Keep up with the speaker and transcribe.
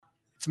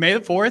It's May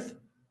the 4th.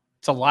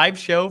 It's a live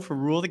show for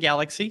Rule of the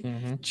Galaxy,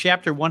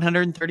 chapter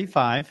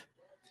 135.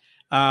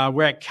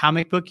 We're at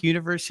Comic Book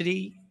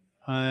University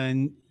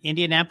in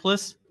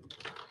Indianapolis.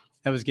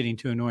 That was getting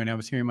too annoying. I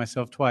was hearing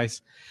myself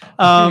twice.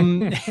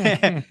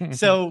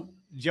 So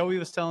Joey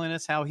was telling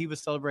us how he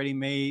was celebrating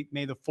May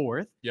the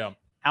 4th. Yeah.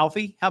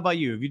 Alfie, how about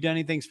you? Have you done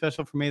anything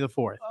special for May the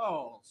 4th?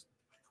 Oh,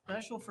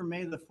 special for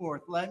May the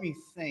 4th. Let me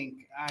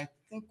think. I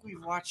think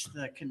we've watched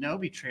the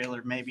Kenobi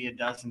trailer maybe a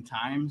dozen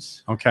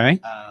times. Okay.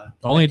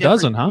 Only a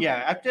dozen, huh?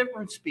 Yeah, at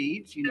different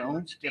speeds,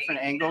 different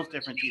angles,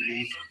 different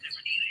TVs.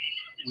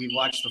 We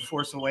watched The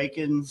Force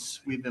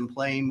Awakens. We've been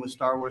playing with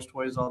Star Wars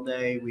toys all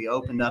day. We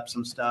opened up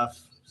some stuff.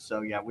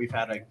 So, yeah, we've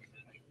had a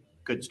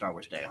good Star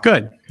Wars day.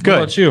 Good. What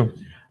about you?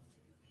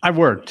 I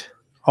worked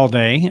all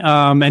day.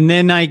 And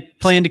then I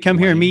planned to come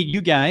here and meet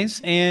you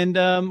guys. And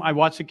I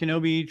watched the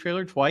Kenobi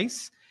trailer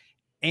twice.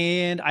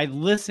 And I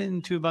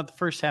listened to about the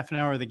first half an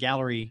hour of the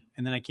gallery.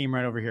 And then I came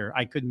right over here.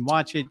 I couldn't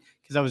watch it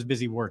because I was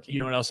busy working.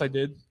 You know what else I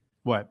did?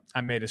 What?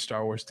 I made a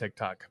Star Wars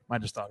TikTok. I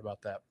just thought about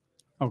that.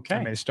 Okay.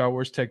 I made a Star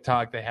Wars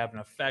TikTok. They have an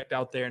effect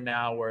out there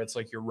now where it's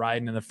like you're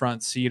riding in the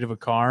front seat of a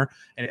car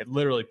and it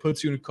literally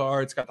puts you in a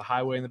car. It's got the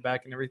highway in the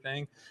back and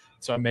everything.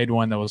 So I made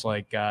one that was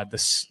like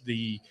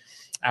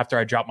after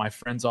I dropped my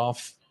friends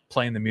off,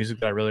 playing the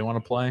music that I really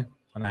want to play,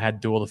 and I had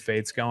Duel of the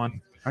Fates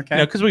going.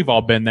 Okay. Because we've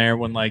all been there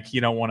when like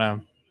you don't want to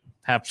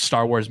have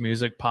Star Wars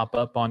music pop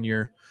up on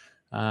your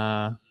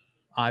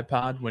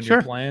iPod when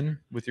you're playing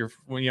with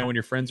when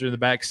your friends are in the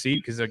back seat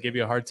because they'll give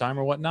you a hard time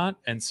or whatnot,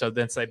 and so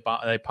then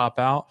they pop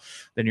out,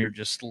 then you're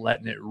just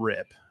letting it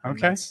rip.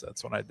 Okay,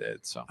 that's what I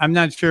did. So I'm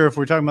not sure if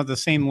we're talking about the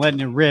same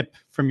letting it rip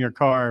from your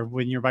car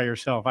when you're by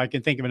yourself. I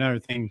can think of another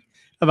thing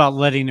about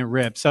letting it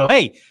rip. So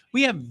hey,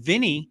 we have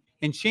Vinny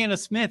and Shanna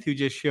Smith who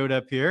just showed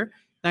up here.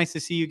 Nice to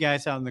see you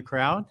guys out in the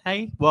crowd.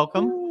 Hey,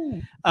 welcome.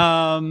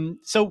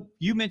 So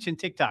you mentioned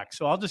TikTok,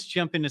 so I'll just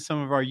jump into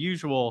some of our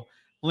usual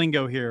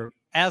lingo here.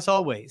 As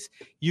always,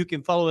 you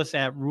can follow us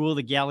at Rule of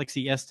the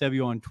Galaxy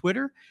SW on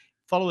Twitter.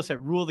 Follow us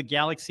at Rule of the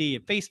Galaxy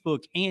at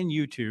Facebook and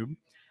YouTube.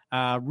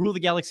 Rule of the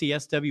Galaxy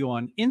SW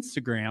on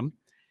Instagram.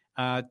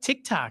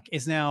 TikTok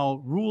is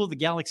now Rule of the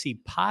Galaxy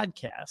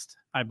Podcast,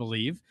 I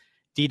believe.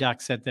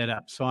 D-Doc set that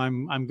up, so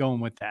I'm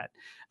going with that.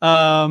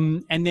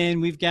 And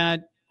then we've got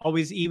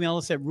always email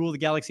us at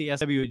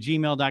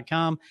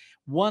ruleofthegalaxysw@gmail.com.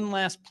 One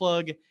last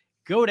plug,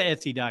 go to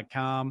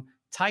Etsy.com.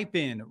 Type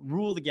in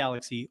Rule of the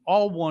Galaxy,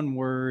 all one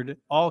word,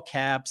 all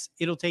caps.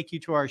 It'll take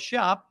you to our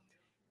shop,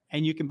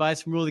 and you can buy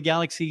some Rule of the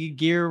Galaxy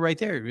gear right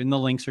there. And the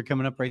links are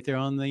coming up right there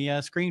on the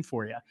screen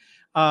for you.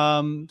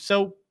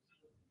 So,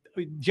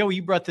 Joey,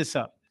 you brought this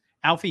up.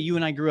 Alfie, you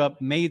and I grew up.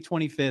 May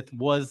 25th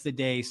was the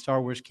day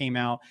Star Wars came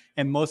out,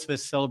 and most of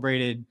us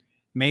celebrated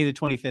May the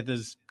 25th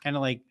as kind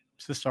of like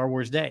the Star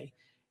Wars day.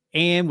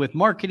 And with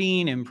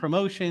marketing and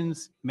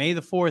promotions, May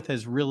the 4th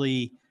has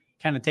really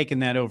kind of taken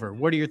that over.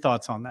 What are your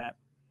thoughts on that?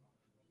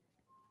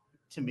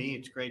 To me,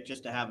 it's great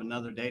just to have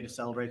another day to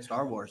celebrate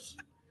Star Wars.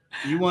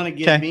 You want to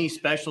give me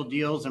special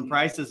deals and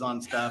prices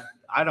on stuff,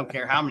 I don't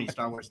care how many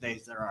Star Wars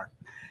days there are.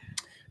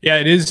 Yeah,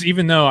 it is,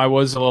 even though I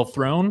was a little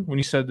thrown when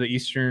you said the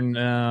Eastern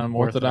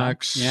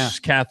Orthodox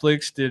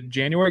Catholics did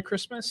January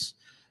Christmas.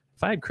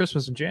 If I had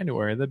Christmas in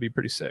January, that'd be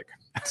pretty sick.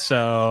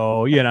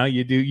 So,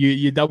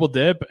 you double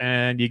dip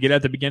and you get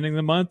at the beginning of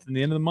the month and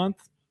the end of the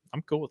month.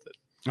 I'm cool with it.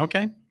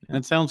 Okay,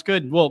 that sounds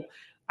good. Well,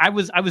 I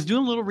was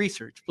doing a little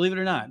research, believe it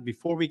or not,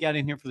 before we got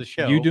in here for the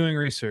show. You doing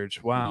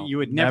research? Wow. You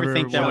would never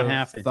think that would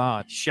happen.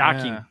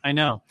 Shocking. Yeah. I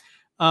know.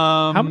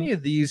 How many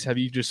of these have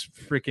you just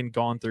freaking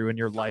gone through in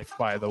your life,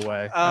 by the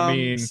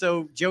way?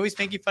 So Joey's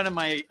making fun of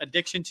my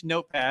addiction to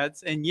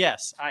notepads. And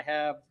yes, I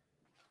have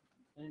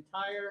an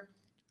entire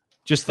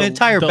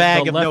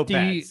bag of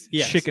notepads.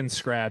 Yes. Chicken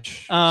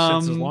scratch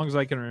since as long as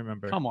I can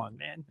remember. Come on,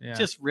 man. Yeah.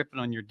 Just ripping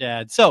on your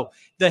dad. So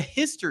the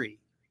history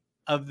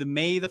of the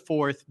May the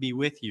 4th be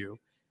with you.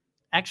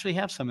 Actually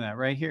have some of that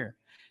right here.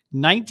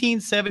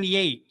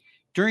 1978,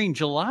 during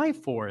July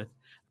 4th,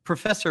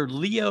 Professor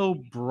Leo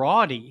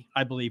Braudy,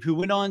 I believe, who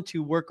went on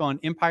to work on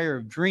Empire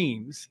of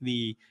Dreams,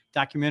 the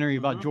documentary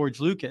about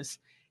George Lucas.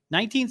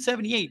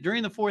 1978,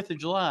 during the 4th of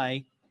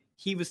July,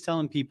 he was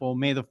telling people,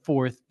 May the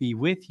 4th be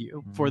with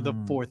you for the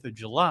 4th of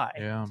July.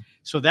 Yeah.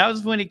 So that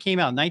was when it came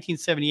out,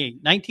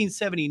 1978.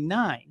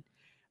 1979,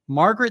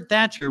 Margaret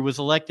Thatcher was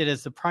elected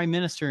as the Prime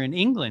Minister in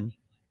England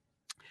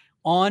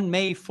on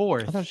May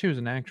 4th. I thought she was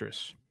an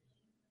actress.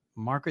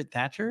 Margaret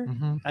Thatcher?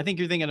 Mm-hmm. I think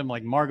you're thinking of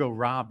like Margot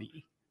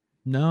Robbie.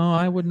 No,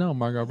 I would know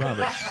Margot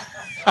Robbie.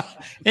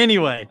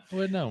 Anyway, I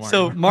would know.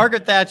 So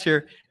Margaret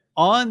Thatcher,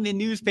 on the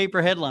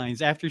newspaper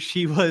headlines after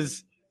she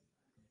was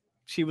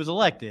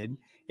elected,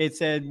 it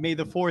said, May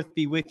the 4th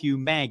be with you,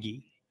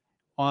 Maggie,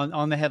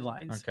 on the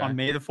headlines on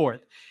May the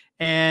 4th.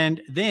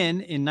 And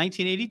then in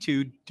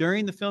 1982,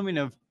 during the filming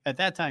of, at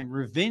that time,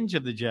 Revenge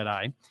of the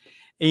Jedi,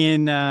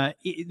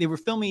 they were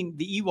filming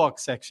the Ewok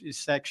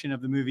section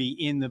of the movie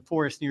in the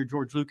forest near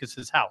George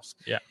Lucas's house.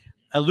 Yeah.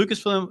 A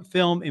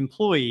Lucasfilm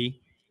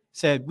employee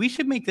said, we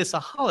should make this a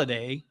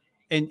holiday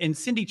and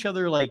send each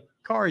other like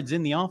cards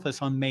in the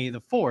office on May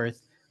the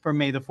 4th for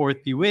May the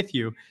 4th be with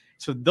you.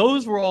 So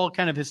those were all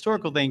kind of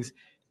historical things.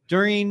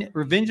 During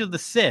Revenge of the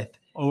Sith,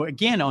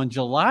 again on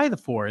July the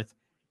 4th,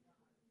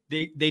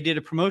 they did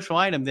a promotional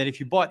item that if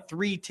you bought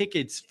 3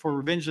 tickets for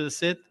Revenge of the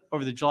Sith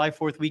over the July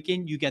 4th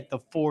weekend, you get the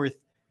 4th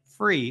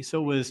free.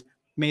 So it was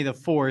May the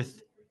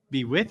 4th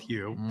be with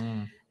you.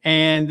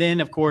 And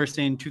then, of course,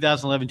 in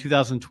 2011,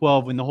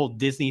 2012, when the whole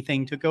Disney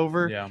thing took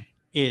over,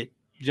 it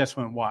just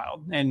went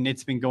wild. And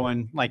it's been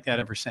going like that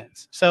ever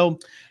since. So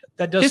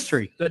that does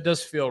history. That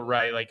does feel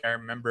right. Like I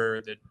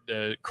remember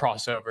the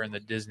crossover in the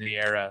Disney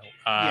era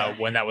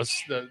when that was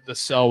the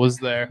cell was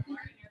there.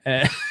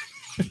 And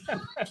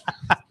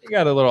you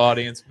got a little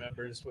audience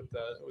members with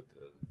the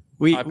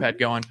iPad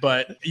going,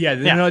 but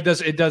no,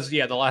 it does.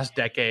 Yeah, the last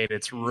decade,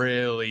 it's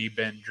really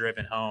been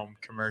driven home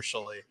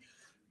commercially.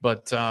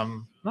 But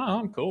no,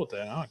 I'm cool with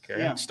that. I don't care.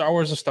 Yeah. Star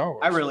Wars is Star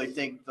Wars. I really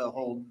think the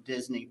whole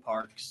Disney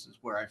parks is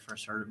where I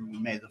first heard of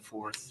May the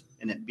 4th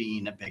and it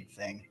being a big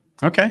thing.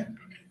 Okay.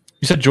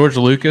 You said George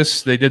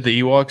Lucas. They did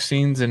the Ewok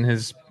scenes in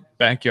his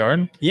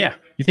backyard. Yeah.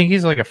 You think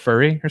he's like a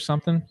furry or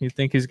something? You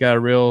think he's got a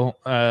real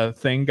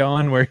thing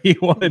going where he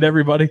wanted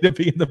everybody to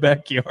be in the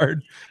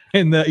backyard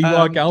in the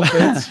Ewok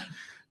outfits?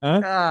 Huh?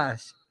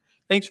 Gosh,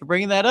 thanks for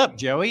bringing that up,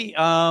 Joey.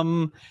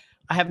 I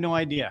have no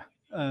idea,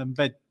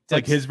 but it's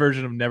like his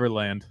version of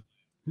Neverland,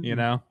 you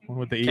know,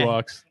 with the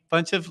Ewoks.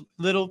 Bunch of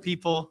little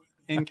people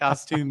in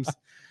costumes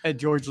at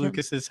George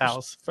Lucas's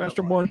house.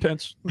 Faster, more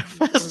intense.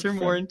 Faster,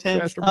 more intense.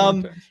 Faster, more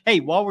intense.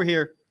 Hey, while we're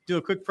here, do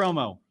a quick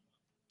promo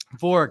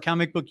for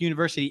Comic Book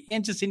University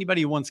and just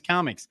anybody who wants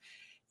comics.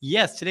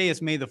 Yes, today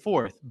is May the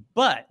 4th,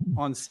 but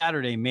on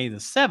Saturday, May the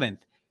 7th,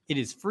 it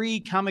is free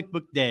comic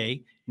book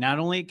day, not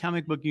only at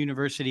Comic Book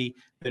University,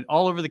 but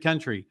all over the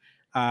country.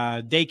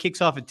 Day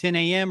kicks off at 10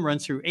 a.m.,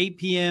 runs through 8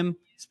 p.m.,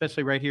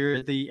 especially right here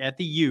at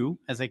the U,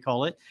 as they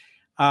call it.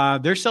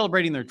 They're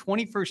celebrating their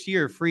 21st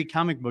year of free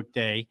comic book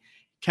day.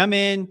 Come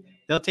in,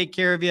 they'll take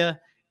care of you.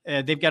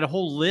 They've got a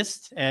whole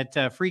list at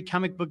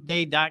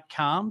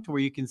freecomicbookday.com to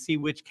where you can see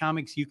which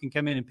comics you can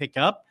come in and pick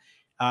up.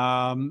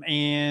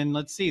 And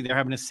let's see, they're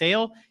having a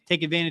sale.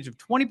 Take advantage of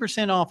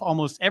 20% off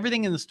almost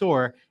everything in the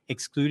store,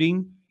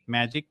 excluding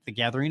Magic, the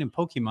Gathering, and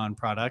Pokemon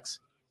products,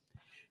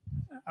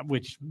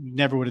 which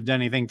never would have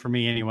done anything for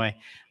me anyway.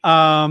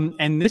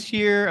 And this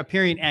year,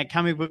 appearing at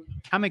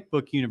Comic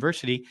Book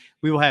University,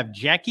 we will have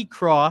Jackie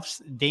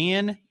Crofts,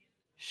 Dan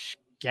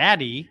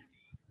Scaddy,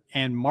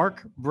 and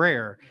Mark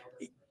Brer.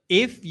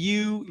 If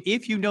you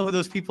know who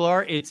those people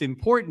are, it's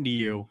important to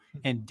you,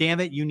 and damn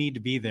it, you need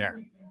to be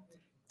there.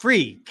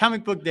 Free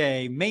Comic Book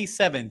Day, May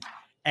 7th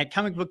at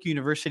Comic Book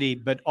University,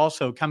 but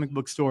also comic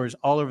book stores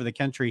all over the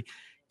country.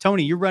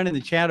 Tony, you're running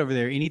the chat over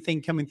there.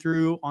 Anything coming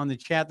through on the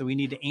chat that we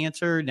need to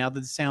answer now that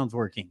the sound's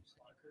working?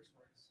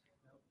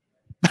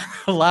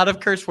 A lot of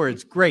curse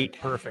words. Great.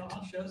 Perfect.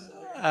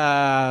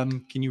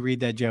 Can you read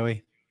that,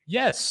 Joey?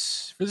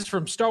 Yes. This is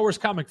from Star Wars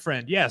Comic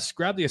Friend. Yes.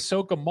 Grab the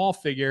Ahsoka Maul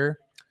figure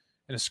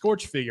and a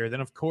Scorch figure. Then,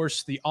 of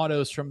course, the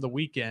autos from the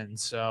weekend.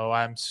 So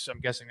I'm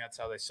guessing that's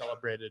how they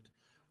celebrated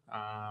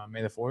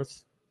May the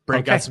 4th.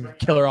 Brent got some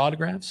killer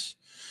autographs.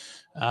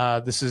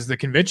 This is the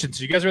convention.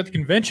 So you guys are at the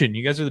convention.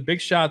 You guys are the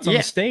big shots on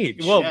the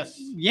stage. Well,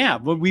 yeah.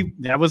 Well,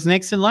 that was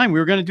next in line. We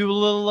were going to do a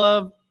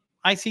little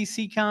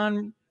ICC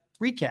Con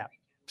recap.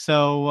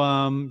 So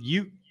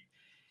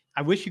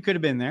I wish you could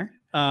have been there.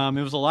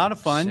 It was a lot of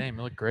fun. Same.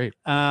 It looked great.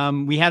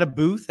 We had a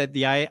booth at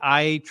the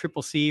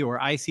ICCC or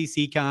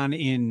ICC Con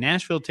in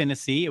Nashville,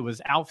 Tennessee. It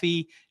was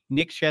Alfie,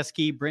 Nick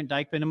Shesky, Brent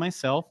Dykman, and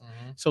myself.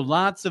 Mm-hmm. So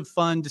lots of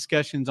fun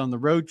discussions on the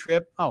road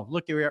trip. Oh,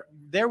 look,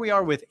 there we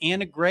are with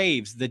Anna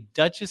Graves, the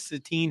Duchess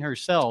Satine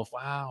herself.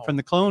 Wow. From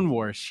the Clone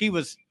Wars. She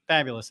was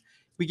fabulous.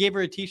 We gave her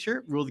a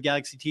T-shirt, Rule the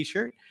Galaxy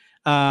T-shirt.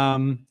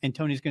 And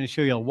Tony's going to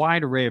show you a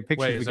wide array of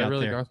pictures. Wait, is that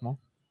really there. Darth Maul?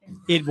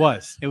 It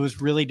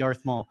was really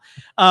Darth Maul.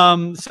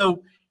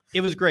 So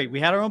it was great. We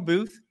had our own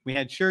booth. We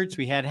had shirts.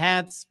 We had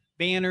hats,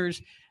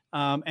 banners.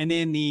 And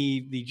then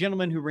the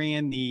gentleman who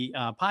ran the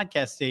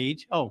podcast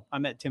stage. Oh, I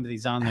met Timothy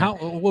Zahn.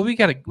 Well, we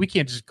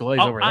can't just glaze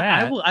over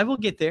that. I will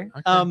get there.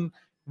 Okay.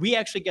 We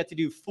actually got to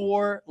do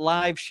 4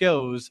 live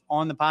shows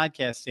on the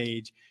podcast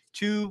stage,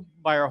 2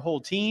 by our whole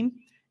team,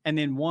 and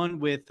then 1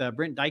 with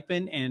Brent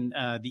Dykman and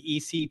the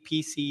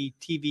ECPC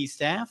TV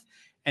staff,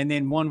 and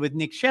then 1 with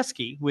Nick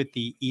Shesky with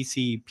the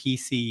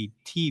ECPC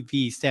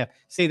TV staff.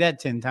 Say that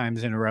 10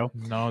 times in a row.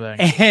 No,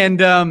 thanks. And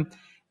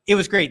it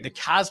was great. The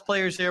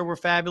cosplayers there were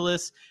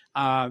fabulous.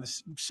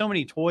 So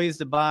many toys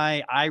to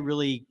buy.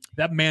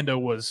 That Mando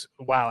was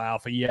wow,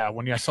 Alpha. Yeah,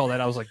 when I saw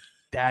that, I was like,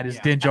 "That is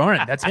Din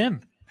Djarin. That's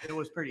him." It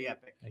was pretty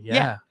epic.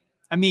 Yeah.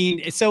 I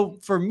mean, so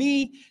for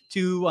me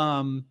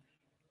to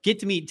get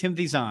to meet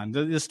Timothy Zahn,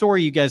 the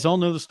story, you guys all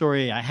know the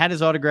story. I had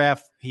his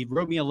autograph. He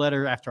wrote me a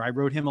letter after I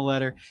wrote him a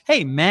letter.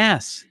 Hey,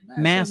 Mass is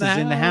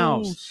in the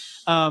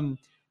house.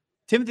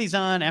 Timothy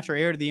Zahn, after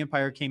Heir to the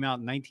Empire came out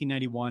in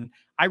 1991,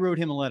 I wrote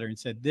him a letter and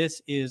said,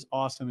 "This is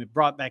awesome." It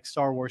brought back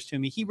Star Wars to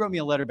me. He wrote me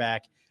a letter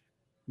back.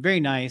 Very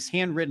nice,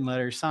 handwritten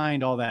letter,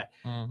 signed, all that.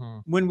 Mm-hmm.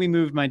 When we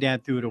moved, my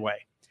dad threw it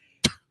away.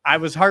 I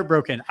was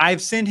heartbroken.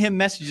 I've sent him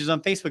messages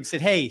on Facebook,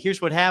 said, "Hey,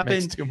 here's what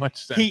happened." Makes too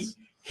much sense.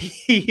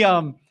 He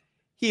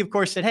of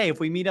course said, "Hey, if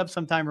we meet up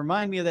sometime,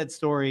 remind me of that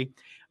story."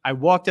 I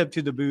walked up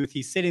to the booth.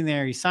 He's sitting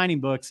there. He's signing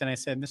books, and I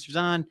said, "Mr.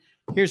 Zahn,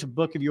 here's a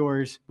book of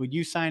yours. Would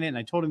you sign it?" And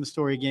I told him the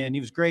story again. He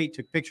was great.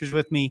 Took pictures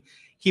with me.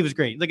 He was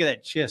great. Look at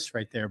that Chiss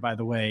right there, by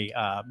the way.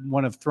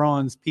 One of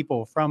Thrawn's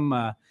people from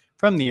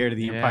the Heir to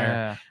the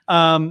Empire.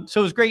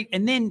 So it was great.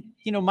 And then,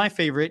 my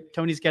favorite,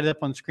 Tony's got it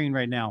up on screen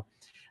right now.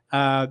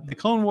 The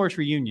Clone Wars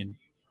reunion.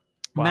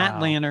 Wow.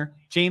 Matt Lanner,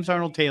 James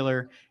Arnold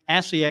Taylor,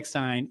 Ashley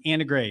Eckstein,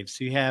 Anna Graves.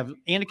 So you have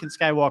Anakin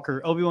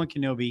Skywalker, Obi-Wan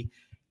Kenobi,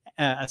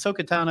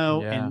 Ahsoka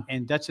Tano,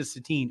 and Duchess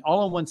Satine all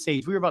on one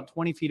stage. We were about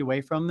 20 feet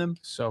away from them.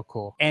 So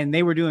cool. And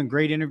they were doing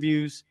great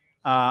interviews.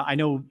 I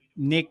know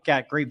Nick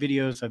got great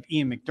videos of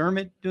Ian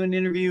McDermott doing an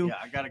interview. Yeah,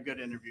 I got a good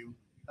interview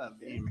of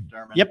Ian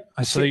McDermott. Yep.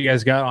 I saw you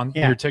guys got on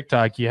your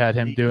TikTok. You had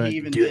him He doing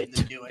even do did it.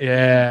 the do it.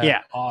 Yeah.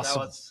 Yeah.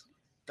 Awesome.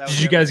 That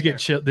Did you guys really get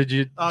chill? Did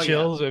you Oh, yeah.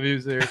 chills? If he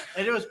was there.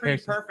 And it was pretty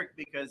Excellent. perfect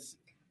because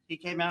he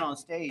came out on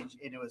stage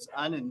and it was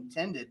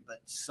unintended, but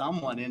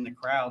someone in the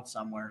crowd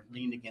somewhere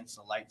leaned against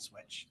the light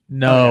switch.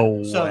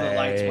 No. So the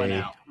lights went way.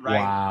 out, right?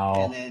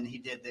 Wow. And then he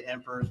did the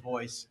Emperor's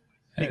voice.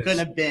 It couldn't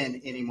have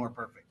been any more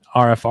perfect.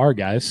 RFR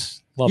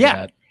guys. Love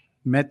Yeah. that.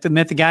 Met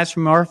the guys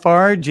from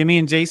RFR, Jimmy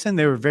and Jason.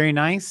 They were very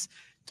nice.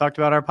 Talked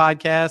about our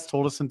podcast,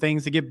 told us some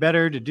things to get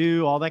better, to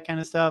do, all that kind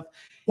of stuff.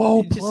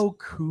 Whoa, Just- Plo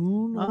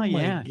Koon. Oh, my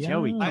yeah,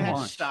 Joey. God. I had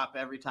on. to stop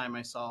every time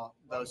I saw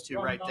those two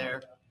right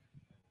there.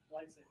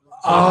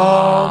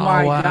 Oh,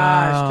 my wow.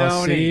 gosh,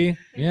 Tony. See?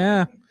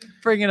 Yeah.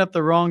 Bringing up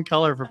the wrong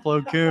color for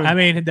Plo Koon. I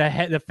mean, the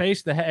head, the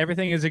face, the head,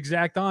 everything is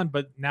exact on,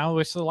 but now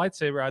it's the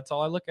lightsaber. That's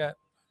all I look at.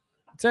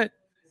 That's it.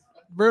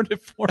 Ruined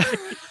it for me.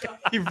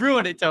 You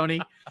ruined it,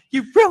 Tony.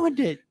 You ruined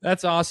it.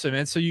 That's awesome.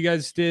 And so you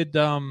guys did.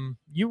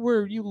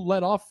 You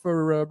let off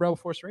for Rebel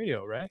Force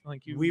Radio, right?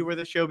 Like We were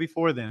the show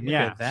before them. Look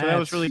Yeah. at So that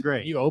was really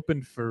great. You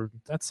opened for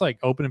that's like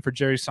opening for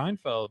Jerry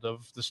Seinfeld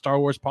of the Star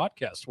Wars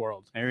podcast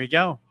world. There you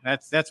go.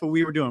 That's what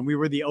we were doing. We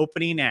were the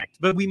opening act,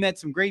 but we met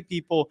some great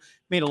people,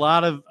 made a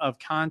lot of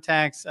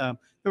contacts. There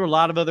were a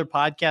lot of other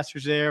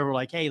podcasters there who were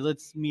like, "Hey,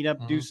 let's meet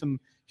up, do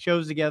some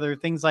shows together,"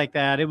 things like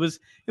that. It was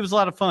a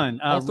lot of fun.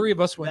 All three of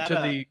us went to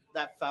the.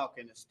 That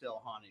Falcon is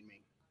still haunting me.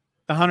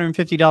 The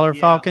 $150 Yeah.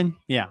 Falcon.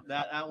 Yeah.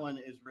 That one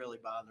is really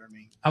bothering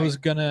me. I was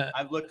gonna.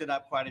 I've looked it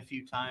up quite a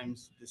few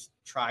times. Just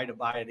try to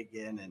buy it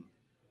again, and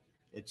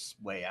it's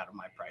way out of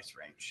my price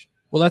range.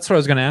 Well, that's what I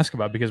was gonna ask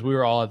about because we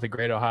were all at the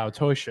Great Ohio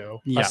Toy Show.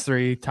 Yeah. Us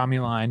three, Tommy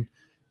Line.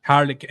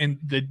 How did it, and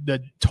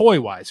the toy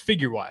wise,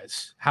 figure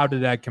wise, how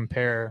did that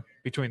compare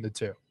between the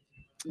two?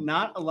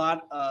 Not a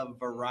lot of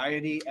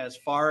variety as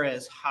far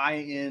as high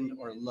end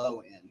or low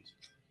end.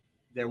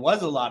 There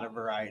was a lot of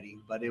variety,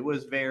 but it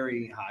was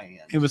very high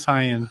end. It was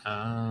high end.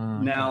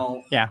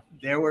 Now, Yeah.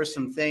 there were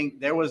some things.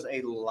 There was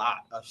a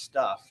lot of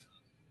stuff,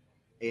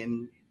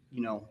 and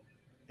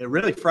it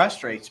really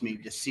frustrates me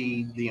to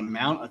see the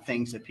amount of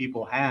things that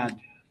people had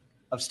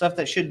of stuff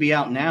that should be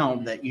out now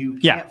that you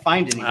can't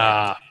find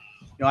anywhere.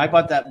 I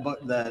bought that book,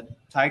 the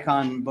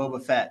Tycon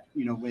Boba Fett,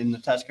 in the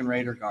Tusken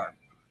Raider garb.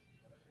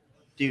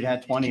 Dude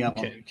had 20 of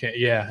them.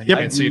 Yeah. Yep.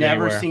 I've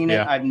never seen it.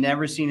 I've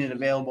never seen it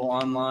available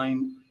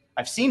online.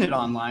 I've seen it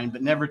online,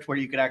 but never to where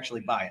you could actually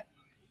buy it.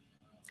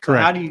 So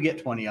Correct. how do you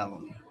get 20 of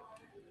them?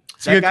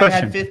 It's a That good guy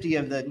question. had 50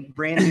 of the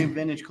brand new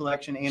vintage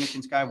collection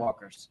Anakin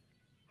Skywalkers.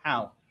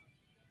 How?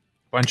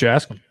 Why don't you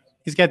ask them?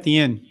 He's got the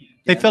in.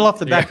 They fell off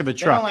the back of a They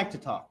don't truck. like to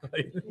talk.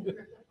 They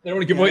don't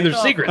want to give away they their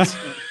don't. secrets.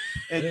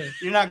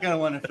 You're not going to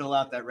want to fill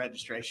out that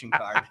registration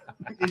card.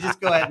 You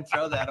just go ahead and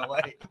throw that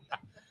away.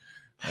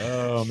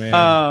 Oh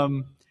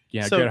man.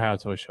 Yeah, so- Great Ohio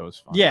Toy Show is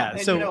fun. Yeah.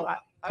 And, So I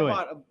go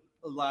ahead. bought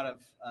a lot of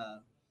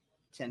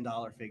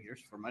 $10 figures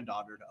for my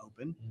daughter to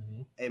open.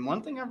 Mhm. And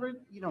one thing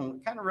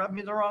kind of rubbed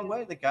me the wrong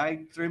way. The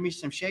guy threw me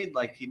some shade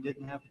like he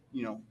didn't have,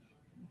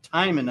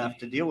 time enough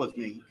to deal with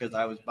me because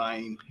I was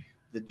buying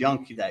the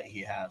junk that he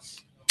has.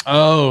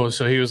 Oh,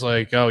 so he was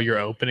like, "Oh, you're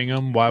opening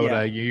them? Why would Yeah.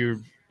 I?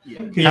 You?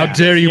 Yeah. How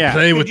dare you Yeah.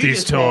 play Could with you these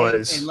just pay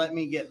toys?" and let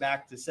me get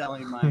back to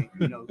selling my,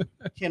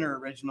 Kenner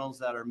originals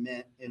that are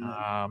mint in the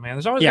Oh man,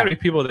 there's always Yeah. gotta be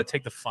people that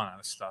take the fun out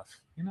of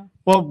stuff.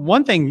 Well,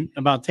 one thing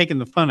about taking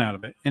the fun out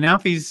of it, and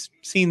Alfie's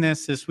seen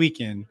this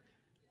weekend,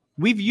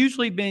 we've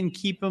usually been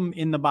keep them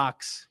in the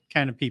box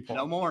kind of people.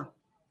 no more.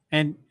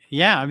 And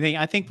yeah,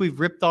 I think we've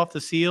ripped off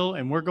the seal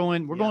and we're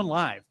going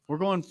live. We're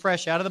going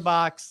fresh out of the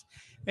box.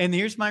 And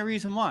here's my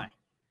reason why.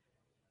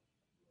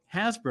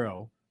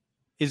 Hasbro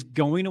is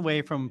going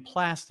away from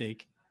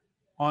plastic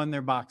on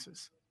their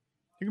boxes.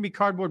 They're going to be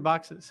cardboard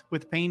boxes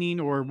with painting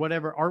or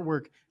whatever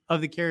artwork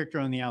of the character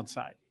on the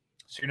outside.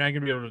 So you're not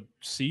gonna be able to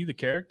see the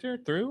character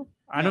through.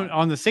 I No, don't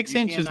on the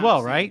 6-inch as cannot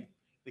well, see right?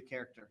 The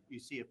character. You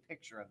see a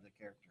picture of the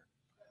character.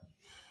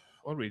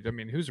 What do we? I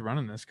mean, who's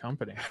running this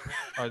company?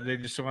 Are they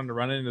just wanting to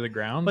run it into the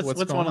ground?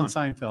 What's going one on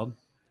Seinfeld?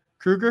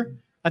 Kruger?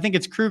 I think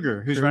it's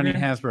Kruger who's running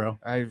Hasbro.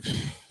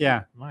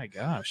 Yeah. My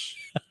gosh.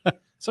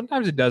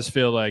 Sometimes it does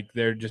feel like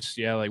they're just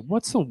like,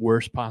 what's the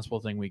worst possible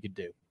thing we could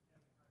do?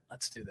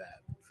 Let's do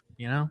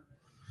that.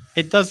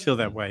 It does feel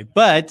that way.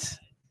 But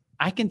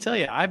I can tell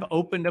you, I've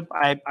opened up.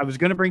 I was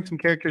going to bring some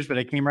characters, but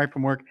I came right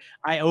from work.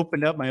 I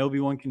opened up my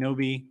Obi-Wan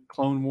Kenobi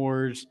Clone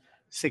Wars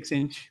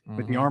 6-inch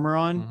with the armor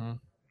on.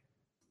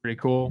 Pretty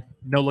cool.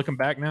 No looking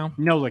back now.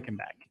 No looking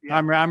back. Yeah.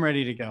 I'm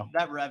ready to go.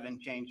 That Revan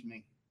changed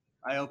me.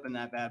 I opened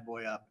that bad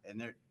boy up,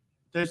 and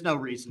there's no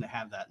reason to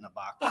have that in a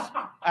box.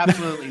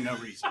 Absolutely no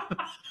reason.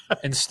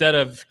 Instead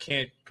of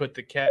can't put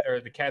the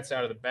cat's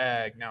out of the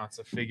bag, now it's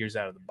the figures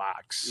out of the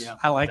box. Yeah.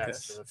 I like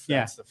That's this.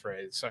 that's the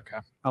phrase. Okay.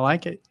 I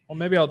like it. Well,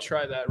 maybe I'll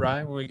try that,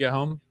 Ryan, when we get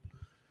home.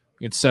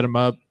 You can set them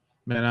up,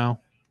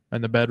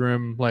 in the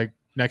bedroom, like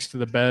next to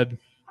the bed.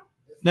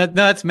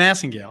 That's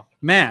Massengale.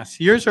 Mass.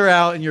 Yours are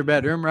out in your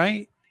bedroom,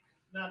 right?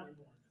 Not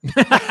anymore.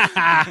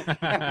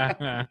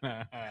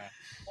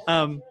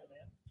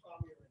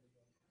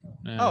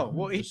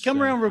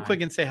 Come around real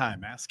quick and say hi,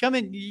 Mass. Come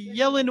in,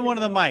 yell into one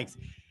of the mics.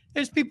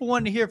 There's people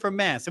wanting to hear from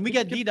Mass, and we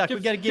got D-Doc. We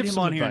got to get him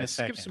on here in a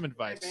second. Give some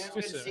advice. Hey, man,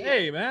 good to see you.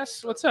 Hey,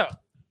 Mass, what's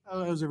up?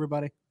 How's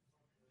everybody?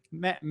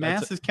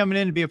 Mass is coming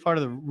in to be a part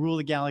of the Rule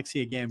the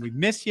Galaxy again. We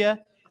miss you.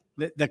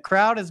 The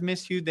crowd has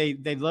missed you.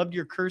 They loved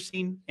your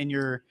cursing and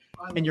your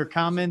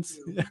comments.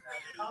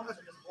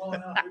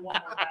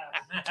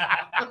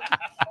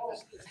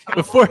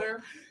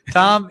 Before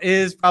Tom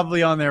is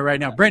probably on there right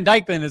now. Brent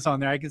Dykeman is on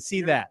there. I can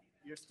see that.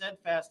 Your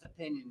steadfast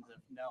opinions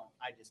of no,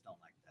 I just don't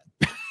like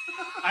that.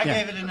 I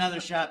Yeah. gave it another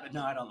shot, but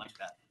no, I don't like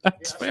that.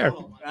 That's fair.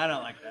 I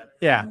don't like that.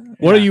 Yeah.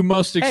 What Yeah. are you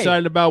most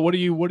excited about?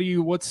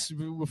 What's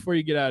before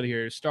you get out of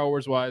here, Star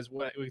Wars wise?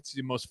 What's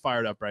you most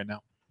fired up right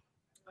now?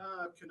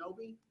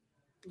 Kenobi,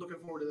 looking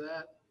forward to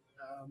that.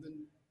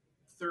 Then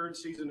third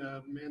season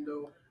of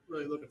Mando,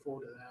 really looking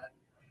forward to that.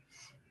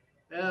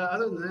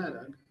 Other than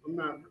that,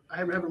 I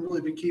haven't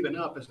really been keeping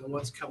up as to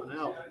what's coming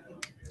out,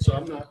 so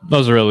I'm not.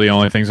 Those are really the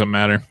only things that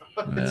matter.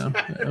 Yeah.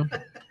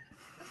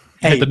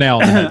 Hey, Hit the nail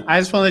on the head.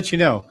 I just want to let you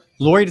know,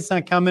 Lori does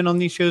not comment on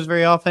these shows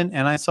very often,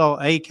 and I saw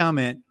a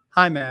comment,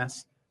 "Hi,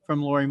 Mass,"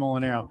 from Lori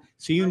Molinaro.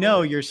 So you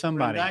know you're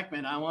somebody. Brent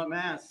Dykeman, I want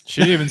Mass. She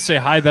didn't even say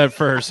hi that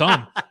for her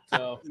son.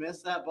 So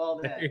Miss that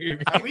bald there head. you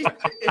go.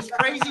 Is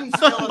phrasing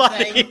still a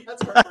Somebody. thing?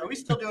 Are we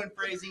still doing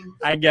phrasing?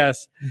 I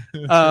guess.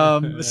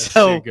 That's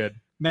So too good.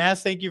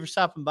 Mass, thank you for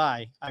stopping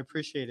by. I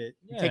appreciate it.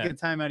 Yeah. Taking the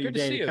time out of your Good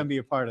to day see to you. come be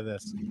a part of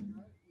this. You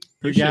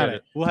Appreciate got it.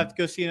 it. We'll have to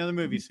go see another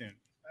movie soon.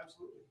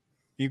 Absolutely.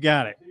 You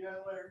got it. See you guys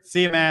later.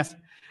 See you, Mass.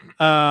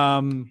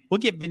 We'll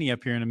get Vinny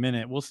up here in a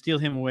minute. We'll steal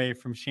him away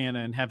from Shanna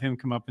and have him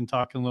come up and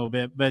talk a little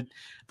bit. But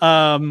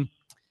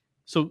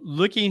so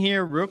looking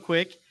here real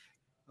quick,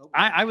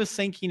 I was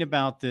thinking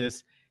about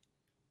this.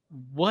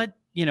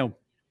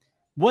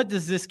 What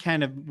does this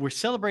kind of, we're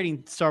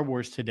celebrating Star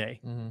Wars today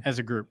as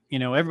a group,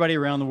 everybody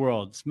around the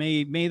world. It's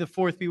May the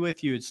 4th be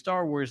with you. It's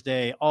Star Wars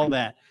Day, all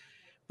that.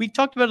 We've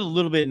talked about it a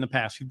little bit in the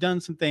past. We've done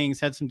some things,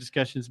 had some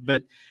discussions,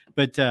 but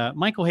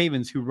Michael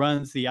Havens, who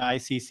runs the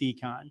ICC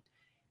Con,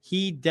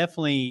 he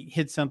definitely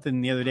hit something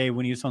the other day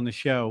when he was on the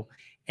show.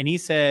 And he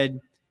said,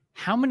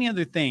 how many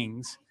other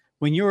things,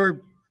 when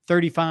you're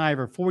 35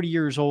 or 40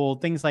 years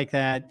old, things like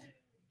that,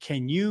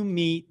 can you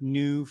meet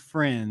new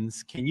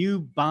friends? Can you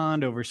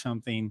bond over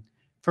something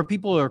for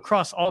people who are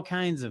across all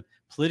kinds of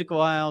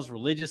political aisles,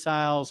 religious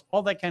aisles,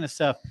 all that kind of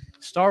stuff?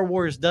 Star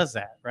Wars does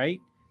that,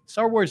 right?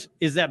 Star Wars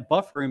is that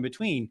buffer in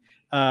between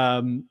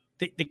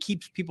that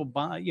keeps people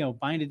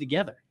binded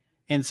together.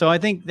 And so I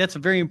think that's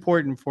very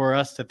important for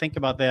us to think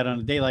about that on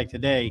a day like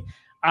today.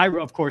 I,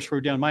 of course,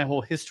 wrote down my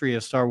whole history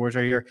of Star Wars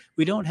right here.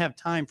 We don't have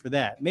time for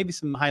that. Maybe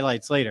some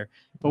highlights later.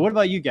 But what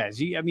about you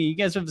guys? You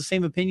guys have the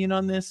same opinion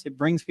on this? It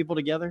brings people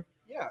together?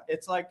 Yeah,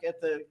 it's like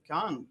at the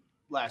con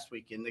last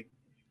week in the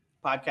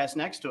podcast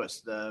next to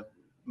us, the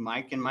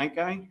Mike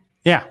guy.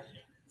 Yeah.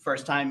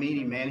 First time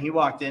meeting, man. He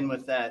walked in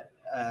with that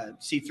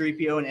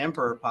C-3PO and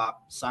Emperor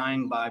pop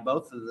signed by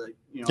both of the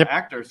Yep.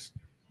 actors.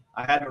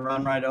 I had to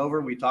run right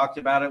over. We talked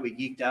about it. We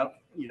geeked out.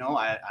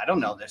 I don't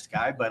know this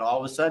guy, but all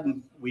of a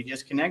sudden we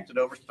just connected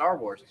over Star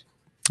Wars.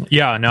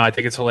 Yeah, no, I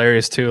think it's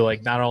hilarious too.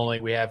 Like, not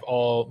only we have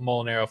all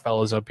Molinaro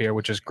fellows up here,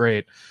 which is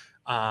great,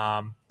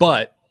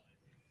 but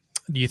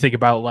you think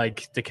about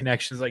like the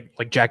connections,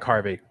 like Jack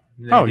Harvey.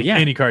 Oh, the yeah.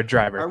 IndyCar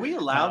driver. Are we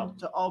allowed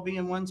to all be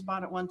in one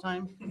spot at one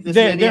time?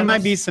 There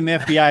might be some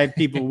FBI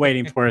people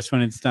waiting for us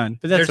when it's done,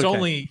 but that's There's okay.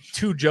 only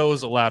 2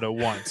 Joes allowed at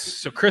once,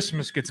 so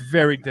Christmas gets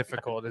very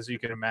difficult, as you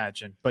can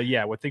imagine. But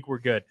yeah, I think we're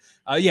good.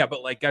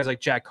 But like guys like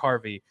Jack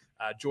Harvey,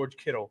 George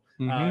Kittle,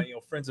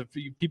 Mhm. friends of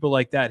people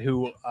like that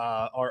who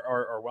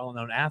are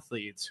well-known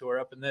athletes who are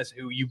up in this,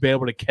 who you've been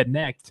able to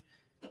connect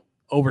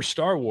over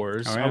Star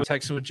Wars. Oh, yeah. I was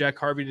texting with Jack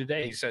Harvey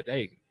today. He said,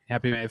 "Hey,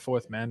 happy May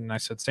 4th, man." And I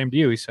said, "Same to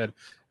you." He said,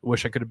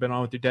 "Wish I could have been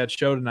on with your dad's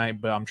show tonight,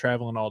 but I'm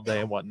traveling all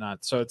day and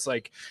whatnot." So it's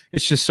like,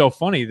 it's just so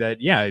funny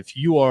that, yeah, if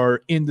you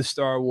are into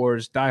Star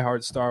Wars,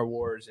 diehard Star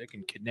Wars, it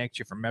can connect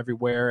you from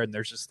everywhere. And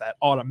there's just that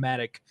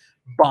automatic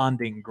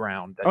bonding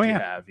ground that Oh, you yeah.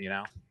 have,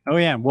 Oh,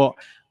 yeah. Well,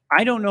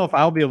 I don't know if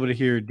I'll be able to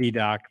hear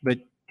D-Doc, but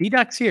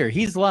D-Doc's here.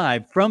 He's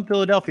live from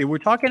Philadelphia. We're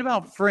talking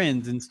about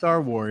friends in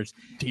Star Wars.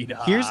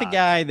 Here's a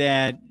guy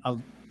that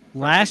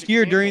last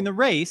year during the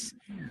race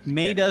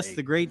made us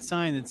the great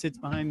sign that sits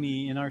behind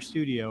me in our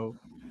studio.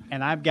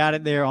 and I've got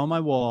it there on my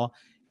wall.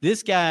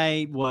 This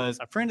guy was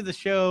a friend of the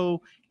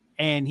show,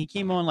 and he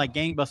came on like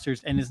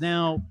gangbusters and is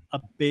now a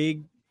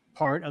big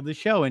part of the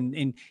show.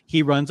 And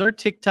he runs our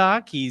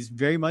TikTok. He's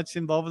very much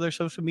involved with our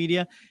social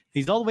media.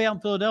 He's all the way out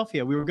in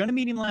Philadelphia. We were going to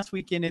meet him last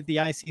weekend at the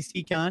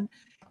ICC Con.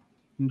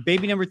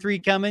 Baby number 3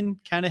 coming,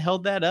 kind of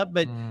held that up.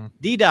 But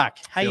D-Doc,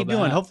 how Feel you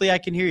doing? that. Hopefully I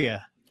can hear you.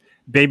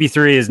 Baby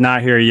 3 is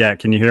not here yet.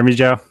 Can you hear me,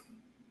 Joe?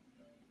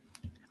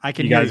 I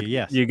can you hear guys, you,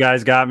 yes. You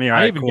guys got me. All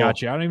right, I even cool.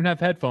 got you. I don't even have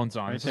headphones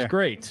on. Right This there. is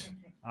great.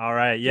 All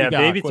right. Yeah,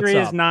 Doc, Baby what's 3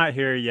 is up? not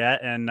here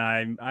yet. And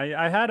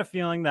I had a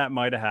feeling that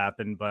might have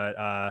happened, but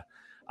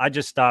I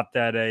just stopped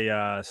at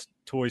a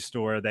toy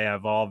store. They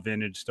have all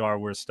vintage Star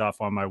Wars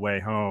stuff on my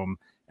way home.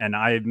 And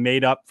I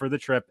made up for the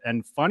trip.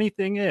 And funny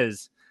thing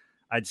is,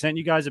 I'd sent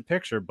you guys a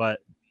picture,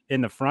 but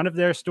in the front of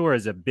their store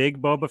is a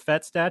big Boba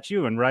Fett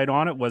statue, and right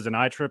on it was an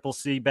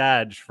ICCC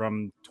badge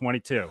from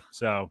 22.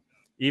 So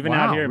even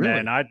out Wow, here,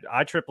 really? man,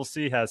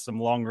 ICCC has some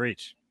long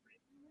reach.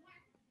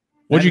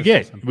 What'd you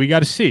That is get? awesome. We got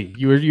to see.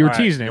 You were All right.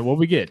 teasing it. What'd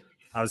we get?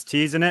 I was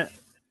teasing it,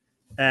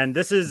 and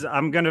this is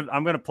I'm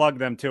gonna plug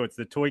them too. It's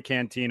the Toy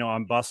Cantina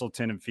on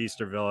Bustleton and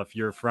Feasterville. If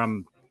you're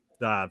from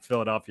the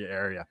Philadelphia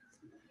area,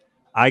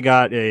 I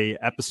got a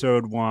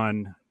Episode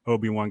 1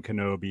 Obi-Wan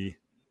Kenobi,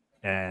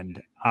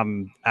 and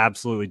I'm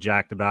absolutely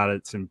jacked about it.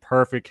 It's in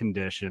perfect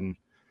condition,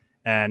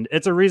 and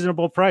it's a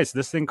reasonable price.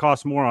 This thing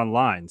costs more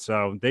online,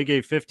 so they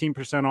gave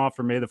 15% off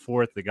for May the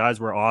 4th. The guys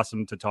were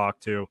awesome to talk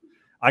to.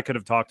 I could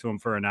have talked to them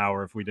for an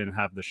hour if we didn't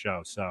have the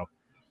show. So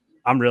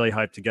I'm really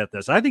hyped to get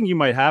this. I think you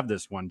might have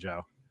this one,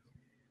 Joe.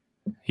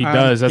 He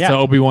does. That's yeah. the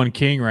Obi-Wan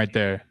King right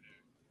there.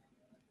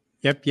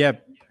 Yep.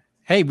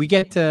 Hey, we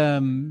get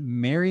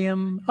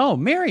Miriam. Oh,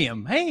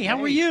 Miriam. Hey,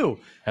 how are you?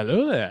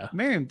 Hello there.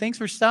 Miriam, thanks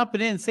for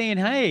stopping in and saying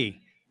hey.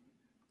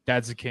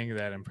 Dad's the king of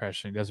that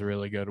impression. He does a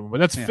really good one. But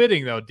that's Yeah.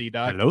 fitting, though,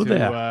 D-Doc, Hello to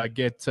there.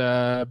 get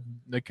the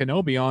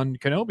Kenobi on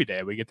Kenobi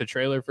Day. We get the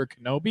trailer for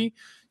Kenobi.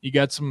 You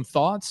got some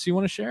thoughts you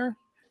want to share?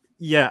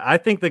 Yeah, I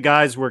think the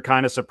guys were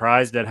kind of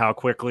surprised at how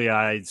quickly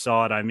I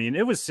saw it. I mean,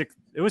 it was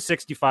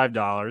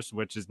 $65,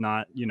 which is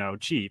not,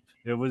 cheap.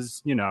 It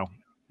was,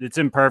 it's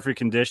in perfect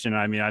condition.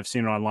 I mean, I've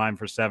seen it online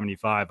for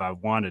 $75. I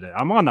wanted it.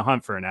 I'm on the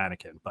hunt for an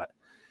Anakin, but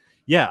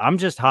yeah, I'm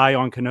just high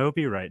on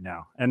Kenobi right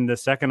now. And the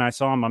second I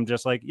saw him, I'm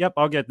just like, yep,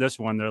 I'll get this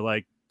one. They're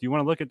like, do you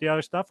want to look at the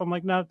other stuff? I'm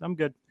like, no, I'm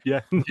good.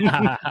 Yeah.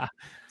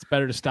 It's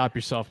better to stop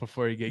yourself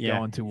before you get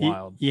going too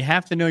wild. You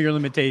have to know your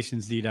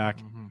limitations, D-Doc.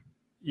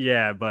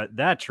 Yeah, but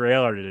that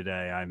trailer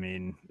today, I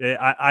mean,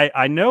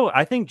 I know,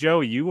 I think,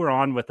 Joe, you were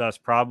on with us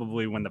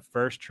probably when the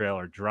first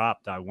trailer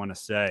dropped, I want to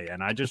say.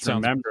 And I just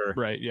remember,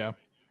 right, yeah.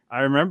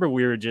 I remember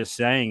we were just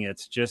saying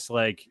it's just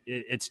like,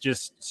 it's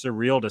just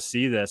surreal to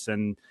see this.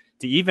 And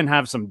to even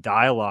have some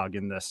dialogue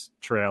in this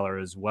trailer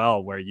as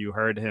well, where you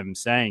heard him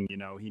saying,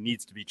 he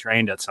needs to be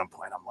trained at some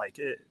point. I'm like,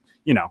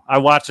 I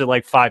watched it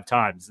like 5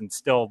 times and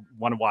still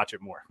want to watch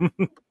it more.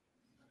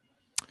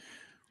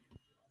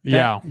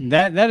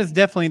 That is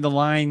definitely the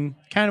line,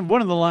 kind of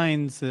one of the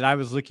lines that I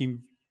was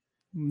looking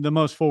the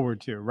most forward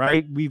to,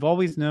 right? We've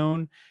always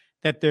known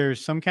that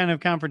there's some kind of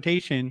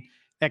confrontation,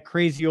 that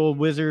crazy old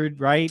wizard,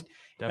 right?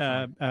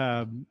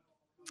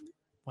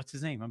 What's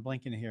his name? I'm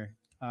blanking here.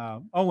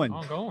 Owen.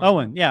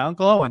 Owen. Yeah,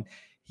 Uncle Owen.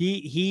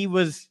 He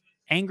was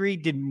angry,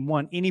 didn't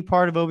want any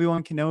part of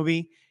Obi-Wan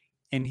Kenobi.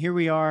 And here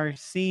we are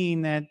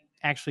seeing that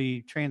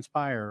actually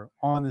transpire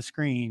on the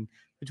screen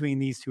between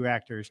these two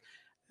actors.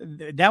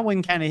 That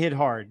one kind of hit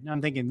hard.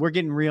 I'm thinking we're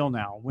getting real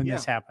now when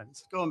this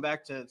happens. Going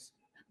back to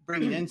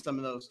bringing in some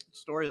of those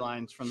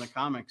storylines from the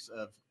comics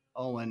of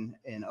Owen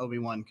and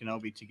Obi-Wan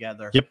Kenobi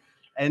together. Yep.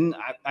 And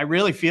I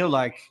really feel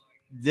like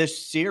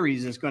this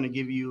series is going to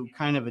give you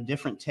kind of a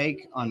different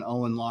take on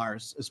Owen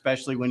Lars,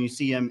 especially when you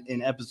see him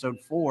in episode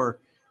 4.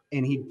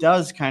 And he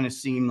does kind of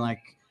seem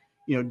like,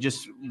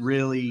 just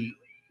really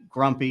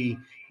grumpy,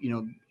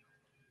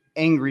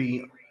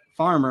 angry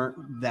farmer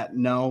that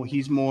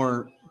he's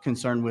more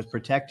concerned with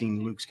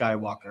protecting Luke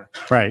Skywalker.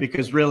 Right.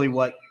 Because really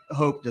what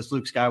hope does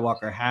Luke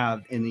Skywalker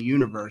have in the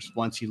universe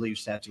once he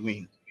leaves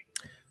Tatooine?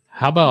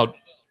 How about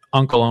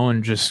Uncle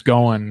Owen just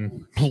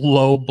going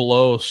low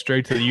blow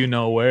straight to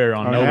the where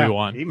on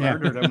Obi-Wan? He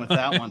murdered him with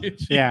that one.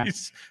 Yeah.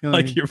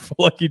 Like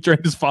he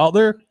trained his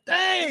father?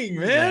 Dang,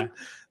 man. Yeah.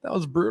 That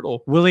was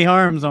brutal. Willie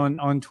Harms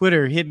on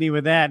Twitter hit me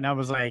with that, and I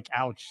was like,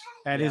 ouch,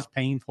 that is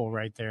painful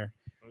right there.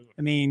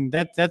 I mean,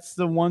 that's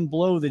the one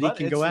blow that he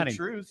can go at him. It's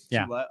the truth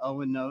to what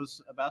Owen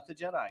knows about the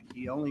Jedi.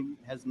 He only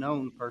has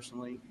known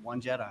personally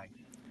one Jedi,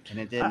 and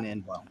it didn't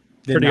end well.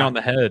 Pretty on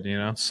the head,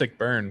 sick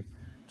burn,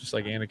 just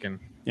like Anakin.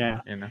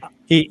 Yeah.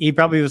 He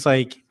probably was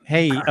like,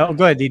 hey, go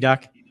ahead,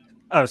 D-Doc.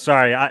 Oh,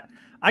 sorry.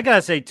 I got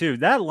to say, too,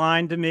 that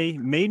line to me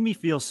made me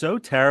feel so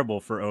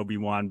terrible for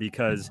Obi-Wan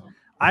because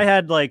I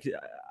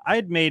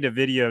had made a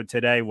video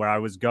today where I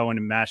was going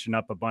and mashing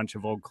up a bunch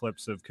of old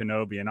clips of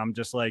Kenobi, and I'm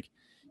just like,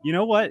 you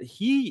know what?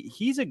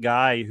 He's a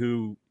guy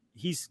who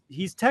he's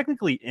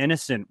technically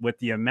innocent with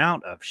the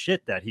amount of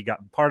shit that he got.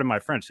 Pardon my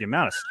French, the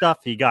amount of stuff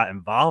he got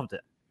involved in.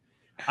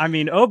 I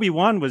mean,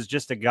 Obi-Wan was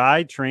just a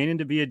guy training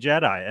to be a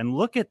Jedi, and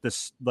look at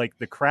this, like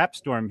the crap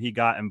storm he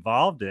got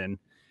involved in.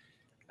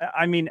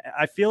 I mean,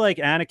 I feel like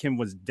Anakin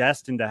was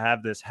destined to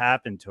have this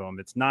happen to him.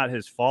 It's not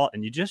his fault,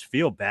 and you just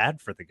feel bad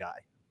for the guy,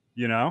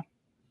 you know?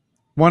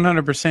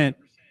 100%.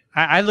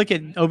 I look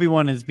at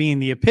Obi-Wan as being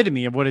the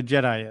epitome of what a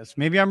Jedi is.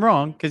 Maybe I'm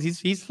wrong because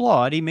he's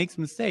flawed. He makes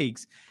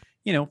mistakes,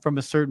 from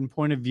a certain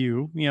point of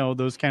view,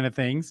 those kind of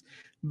things.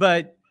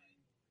 But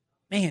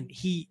man,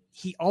 he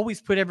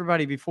always put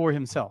everybody before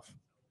himself.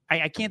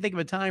 I can't think of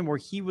a time where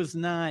he was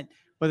not,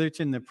 whether it's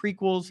in the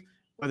prequels,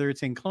 whether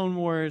it's in Clone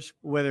Wars,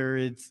 whether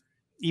it's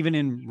even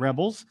in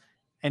Rebels,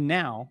 and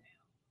now,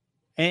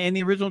 and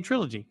the original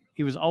trilogy,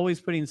 he was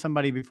always putting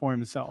somebody before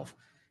himself.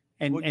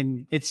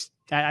 And that's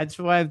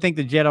why I think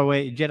the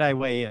Jedi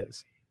way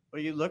is.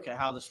 Well, you look at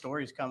how the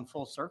stories come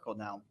full circle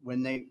now.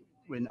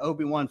 When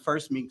Obi-Wan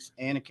first meets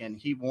Anakin,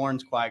 he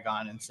warns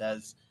Qui-Gon and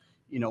says,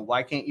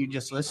 why can't you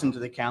just listen to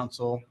the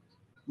council,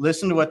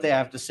 listen to what they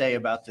have to say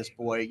about this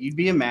boy? You'd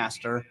be a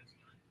master.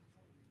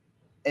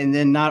 And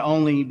then not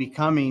only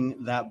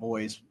becoming that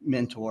boy's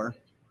mentor,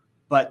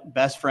 but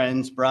best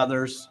friends,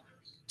 brothers,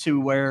 to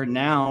where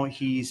now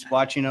he's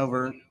watching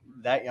over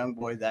that young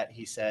boy that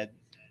he said,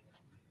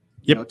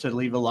 to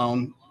leave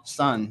alone,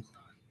 son.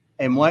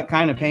 And what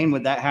kind of pain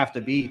would that have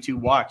to be to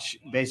watch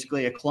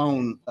basically a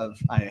clone of,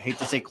 I hate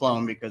to say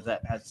clone because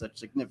that has such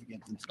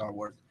significance in Star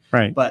Wars.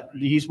 Right. But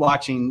he's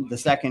watching the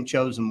second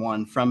chosen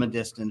one from a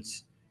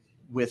distance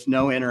with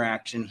no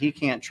interaction. He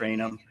can't train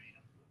him.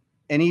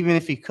 And even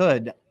if he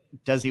could,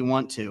 does he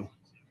want to?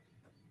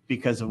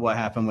 Because of what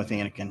happened with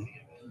Anakin.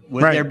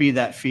 Would there be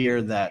that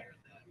fear that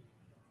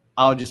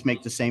I'll just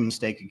make the same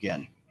mistake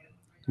again?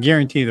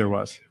 Guarantee there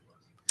was.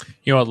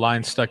 What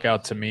line stuck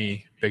out to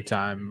me big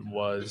time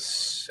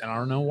was, and I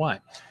don't know why,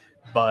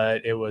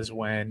 but it was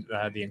when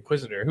the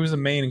Inquisitor, who was the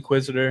main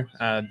Inquisitor,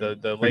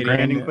 the lady,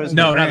 Grand Inquisitor?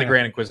 no, not the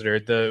Grand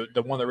Inquisitor,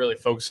 the one that really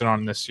focused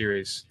on this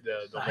series,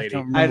 the lady.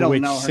 I don't know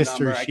know her which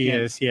sister number. she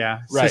is. Yeah,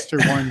 Right. Sister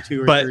 1,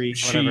 2, or But 3.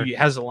 she Whatever.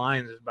 has a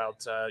line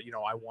about,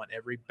 I want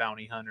every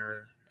bounty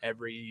hunter,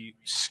 every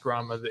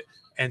scrum of it,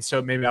 and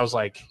so maybe I was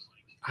like,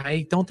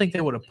 I don't think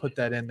they would have put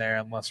that in there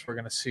unless we're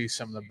going to see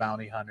some of the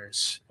bounty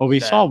hunters. Well, we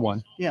that- saw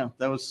one. Yeah,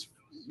 that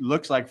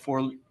looks like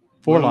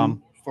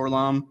Forlom.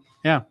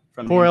 Yeah.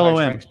 From For The Empire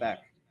LOM. Strikes Back.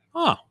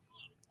 Oh,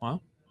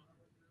 well,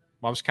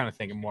 I was kind of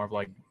thinking more of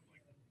like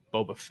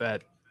Boba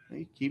Fett.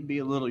 He'd be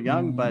a little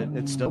young, but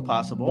it's still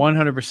possible.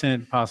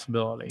 100%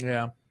 possibility.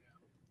 Yeah.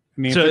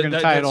 I mean, if they're going to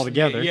tie it all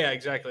together. Yeah,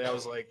 exactly. I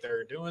was like,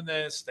 they're doing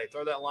this. They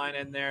throw that line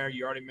in there.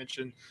 You already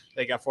mentioned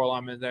they got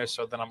Forlom in there.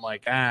 So then I'm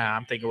like,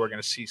 I'm thinking we're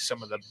going to see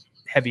some of the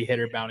heavy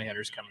hitter bounty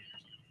hunters coming.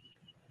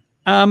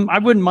 I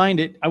wouldn't mind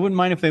it. I wouldn't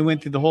mind if they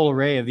went through the whole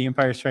array of The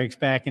Empire Strikes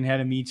Back and had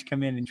them each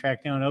come in and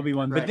track down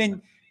Obi-Wan. But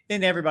Right.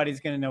 then everybody's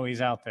going to know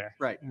he's out there.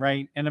 Right.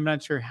 Right. And I'm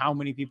not sure how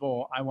many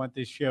people I want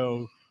this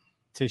show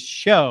to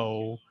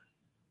show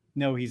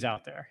know he's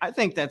out there. I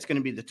think that's going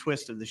to be the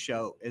twist of the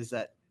show is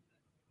that,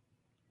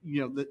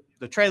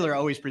 the trailer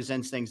always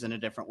presents things in a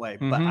different way.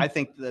 But Mhm. I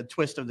think the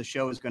twist of the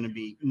show is going to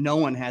be no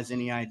one has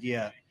any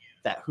idea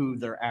that who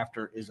they're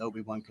after is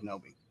Obi-Wan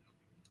Kenobi.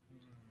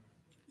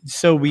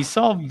 So we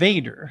saw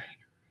Vader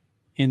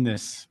in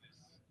this,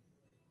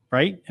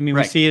 right? I mean,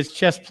 we Right. see his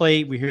chest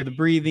plate. We hear the The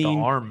breathing,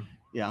 arm.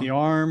 Yeah. the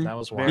arm That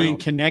was being wild.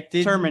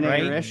 connected. right?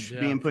 Terminator-ish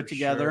being put for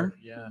together.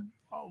 Sure. Yeah.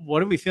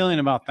 What are we feeling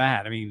about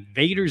that? I mean,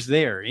 Vader's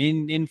there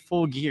in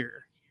full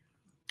gear.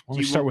 Let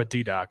me start with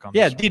D-Doc on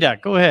Yeah, this one.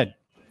 D-Doc, go ahead.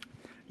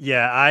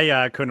 Yeah,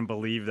 I couldn't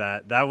believe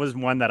that. That was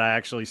one that I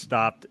actually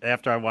stopped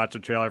after I watched the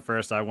trailer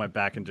first. I went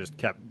back and just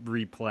kept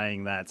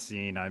replaying that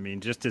scene. I mean,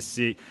 just to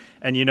see.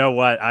 And you know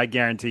what? I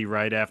guarantee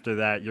right after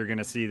that, you're going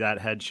to see that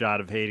headshot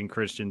of Hayden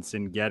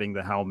Christensen getting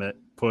the helmet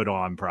put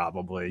on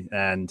probably.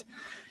 And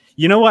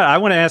you know what? I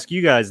want to ask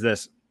you guys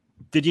this.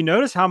 Did you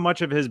notice how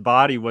much of his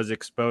body was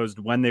exposed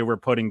when they were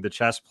putting the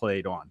chest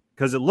plate on?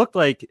 Because it looked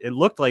like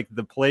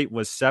the plate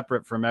was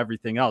separate from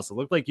everything else. It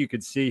looked like you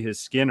could see his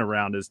skin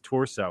around his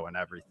torso and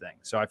everything.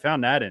 So I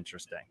found that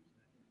interesting.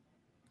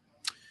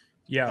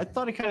 Yeah. I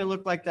thought he kind of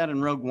looked like that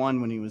in Rogue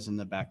One when he was in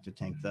the back to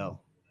tank, though.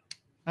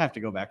 I have to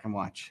go back and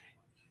watch.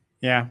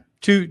 Yeah,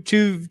 two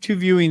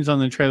viewings on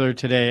the trailer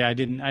today. I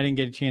didn't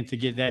get a chance to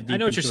get that deep. I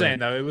know what you're into saying, it.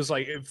 though. It was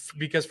like,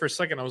 because for a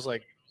second I was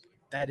like,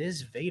 that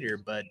is Vader,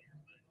 but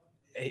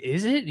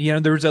is it?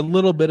 There was a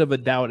little bit of a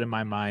doubt in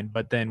my mind,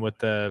 but then with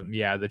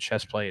the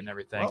chest plate and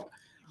everything. Well,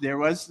 there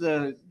was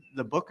the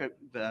book,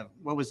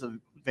 what was the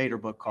Vader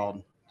book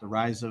called? The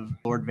Rise of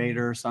Lord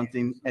Vader or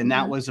something. And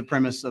that was the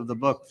premise of the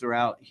book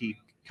throughout. He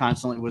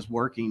constantly was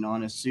working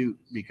on his suit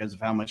because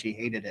of how much he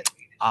hated it.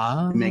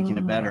 Making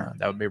it better.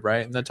 That would be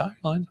right in the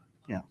timeline.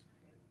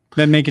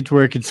 That make it to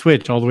where it could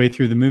switch all the way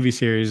through the movie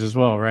series as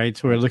well, right?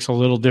 So where it looks a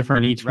little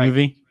different each Right.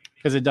 movie,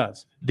 because it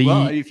does.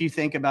 Well, if you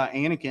think about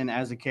Anakin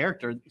as a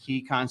character,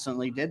 he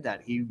constantly did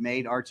that. He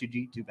made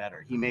R2-D2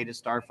 better. He made a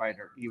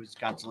starfighter. He was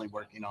constantly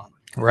working on.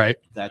 Right.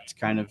 That's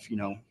kind of,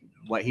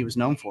 what he was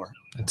known for.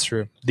 That's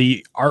true.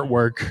 The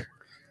artwork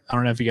I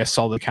don't know if you guys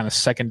saw the kind of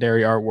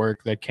secondary artwork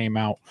that came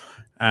out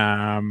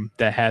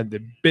that had the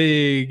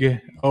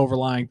big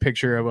overlying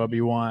picture of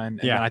Obi-Wan.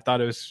 And Yeah. I thought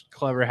it was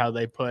clever how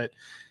they put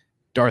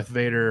Darth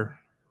Vader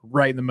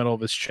right in the middle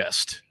of his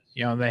chest.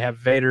 You know, they have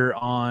Vader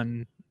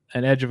on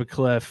an edge of a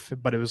cliff,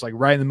 but it was like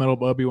right in the middle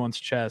of Obi-Wan's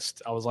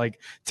chest. I was like,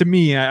 to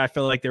me, I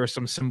felt like there was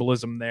some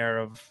symbolism there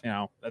of, you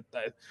know, that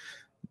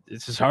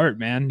it's his heart,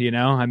 man. You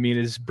know, I mean,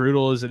 as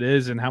brutal as it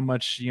is and how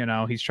much, you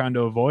know, he's trying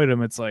to avoid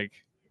him, it's like,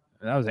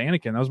 that was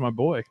Anakin. That was my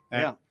boy.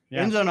 Yeah.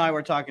 Yeah. Enzo and I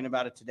were talking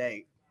about it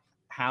today.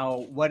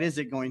 What is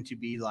it going to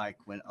be like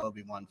when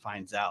Obi-Wan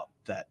finds out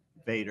that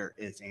Vader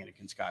is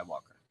Anakin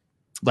Skywalker?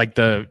 Like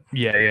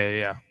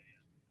yeah.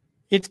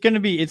 It's gonna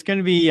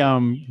be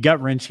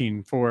gut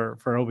wrenching for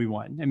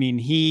Obi-Wan. I mean,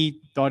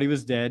 he thought he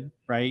was dead,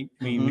 right?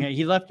 I mean,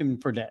 he left him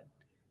for dead.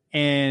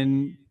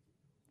 And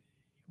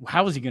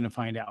how is he gonna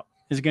find out?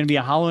 Is it gonna be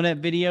a HoloNet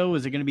video?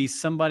 Is it gonna be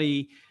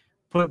somebody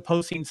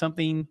posting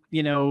something,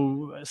 you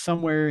know,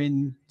 somewhere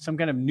in some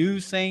kind of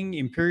news thing,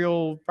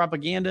 Imperial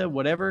propaganda,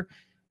 whatever?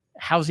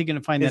 How's he gonna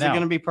find Is that it out?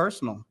 going to be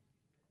personal?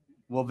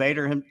 Will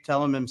Vader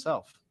tell him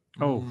himself?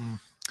 Oh.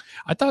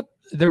 I thought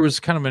there was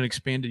kind of an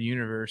expanded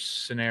universe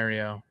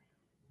scenario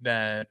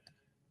that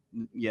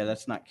Yeah,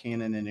 that's not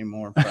canon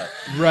anymore. But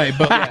right,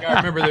 but like,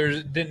 I remember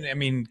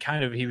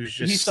he was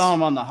just he saw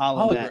him on the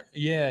hologram. holonet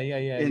Yeah.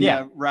 in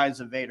Yeah. the Rise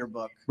of Vader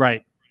book.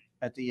 Right.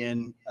 At the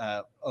end,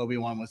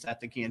 Obi-Wan was at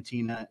the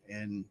cantina,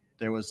 and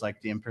there was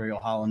like the Imperial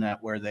holonet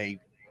where they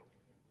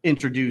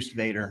introduced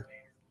Vader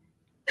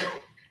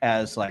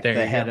as like There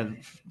the you head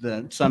go.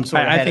 of some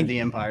sort of I head think- of the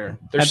Empire.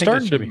 They're I think it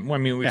starting to. should be. I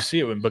mean, we Yeah. see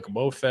it in Book of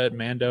Boba Fett,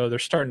 Mando. They're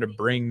starting to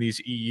bring these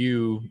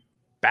EU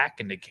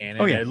back into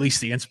canon. Oh, yeah. At least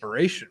the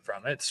inspiration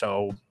from it.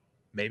 So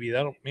maybe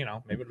that'll, you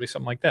know, maybe it'll be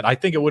something like that. I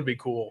think it would be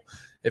cool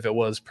if it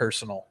was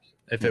personal.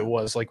 If it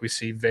was like we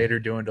see Vader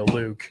doing to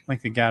Luke.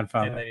 Like the And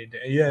Godfather. then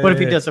yeah. What if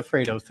he does a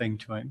Fredo thing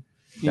to him?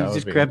 He That would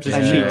just be- grabs his yeah.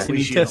 cheeks and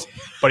he We does.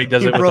 But he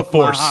does He it with the broke my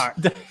Force. heart.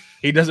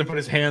 He doesn't put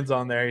his hands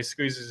on there. He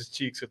squeezes his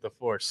cheeks with the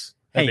Force.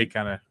 That'd Hey, be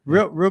kind of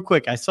Real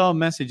quick, I saw a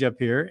message up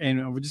here,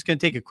 and we're just going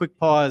to take a quick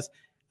pause.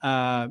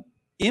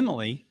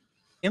 Emily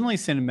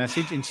sent a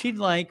message, and she'd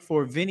like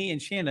for Vinny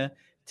and Shanna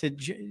to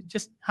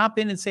just hop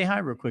in and say hi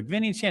real quick.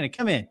 Vinny and Shanna,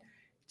 come in.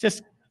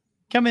 Just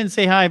come in and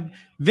say hi.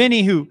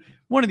 Vinny, who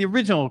one of the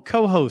original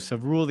co-hosts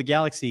of Rule of the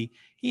Galaxy,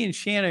 he and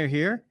Shanna are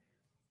here.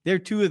 They're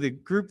two of the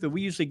group that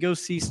we usually go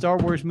see Star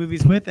Wars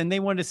movies with, and Emily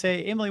wanted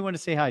to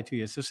say hi to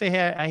you. So say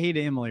hi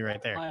to Emily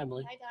right there. Hi,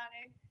 Emily. Hi,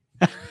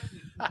 daughter.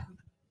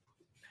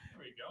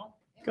 there you go.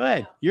 Go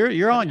ahead.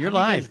 You're on. You're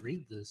How do you guys live.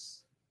 read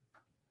this.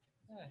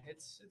 Yeah,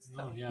 it's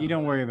Oh, yeah. You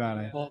don't worry about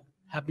it. Well,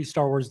 happy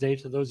Star Wars Day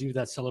to those of you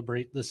that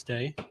celebrate this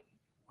day.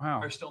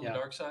 Wow. still on the Yeah.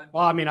 dark side.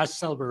 Well, I mean, I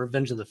celebrate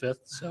Revenge of the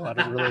Fifth, so I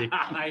don't really. Of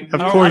I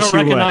course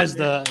don't you would. recognize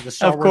the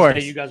Star Of Wars course.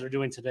 Day you guys are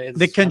doing today. The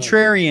This is kind of-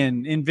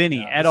 contrarian in Vinny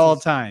Yeah, at this all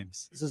is-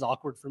 times. This is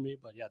awkward for me,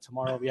 but yeah,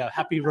 tomorrow, yeah,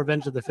 happy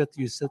Revenge of the Fifth,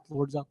 you Sith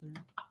Lords out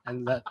there,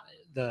 and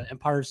the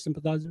Empire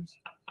sympathizers.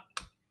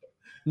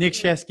 Nick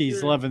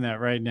Shesky's loving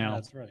that right Yeah, now.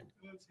 that's right.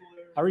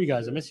 How are you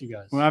guys? I miss you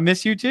guys. Well, I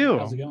miss you too.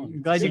 How's it going?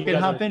 I'm glad you You could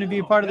guys hop are- in and be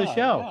a part of the Yeah,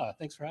 show. Yeah,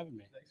 thanks for having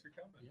me. Thanks for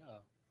coming. Yeah.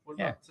 What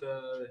Yeah.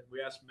 about we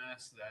asked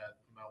Mass that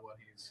about what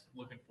he's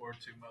looking forward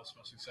to most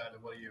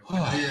excited. What are you?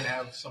 You're gonna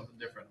have something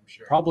different, I'm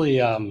sure. Probably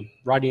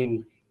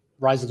riding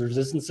Rise of the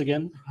Resistance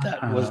again.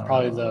 That was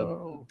probably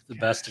Oh, the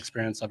best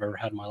experience I've ever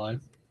had in my life.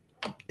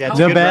 Yeah, it's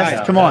the a good best.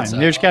 ride. Come on, That's,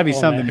 there's got to be oh,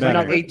 something man.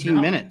 better. 18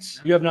 minutes.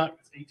 You have not.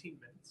 18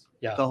 minutes.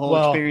 Yeah. The whole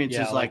Well, experience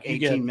yeah, is like you 18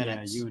 get-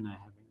 minutes. you and I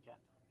haven't got.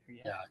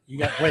 Yeah. You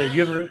got. Wait.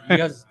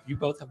 You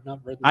both have not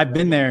read. I've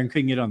been there and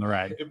couldn't get on the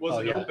ride. It Oh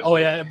wasn't yeah. open. Oh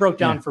yeah. It broke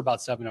down Yeah. for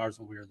about 7 hours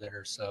when we were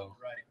there. So,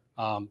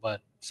 Right.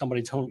 but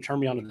somebody turned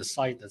me onto the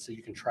site that said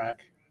you can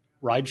track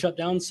ride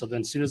shutdowns. So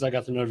then, as soon as I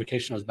got the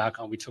notification, I was back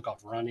on. We took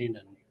off running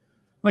and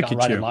Look got at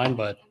right you. in line.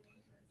 But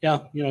yeah,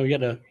 we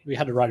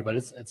had to ride it, but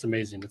it's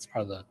amazing. It's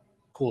probably the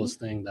coolest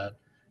thing that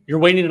you're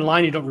waiting in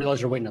line. You don't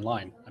realize you're waiting in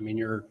line. I mean,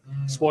 you're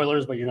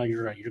spoilers, but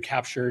you're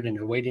captured and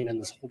you're waiting in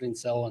this holding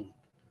cell, and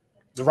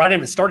the ride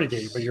hasn't started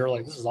yet. But you're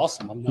like, this is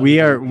awesome. I'm not We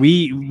even- are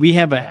we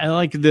have I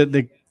like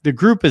the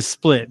group is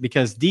split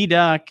because D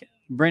Doc,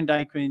 Brent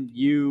Dykeman,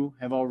 you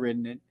have all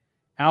ridden it.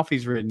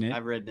 Alfie's ridden it.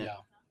 I've ridden it. Yeah.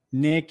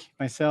 Nick,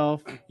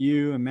 myself,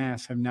 you, and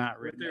Mass have not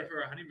We went ridden there it.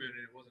 for a honeymoon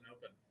and it wasn't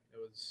open. It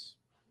was,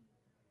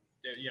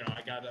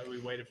 we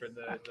waited for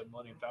the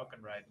Millennium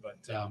Falcon ride, but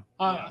Yeah.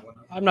 yeah,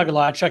 I'm not gonna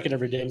lie. I check it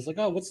every day. It's like,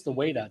 oh, what's the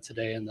wait at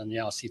today? And then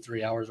I'll see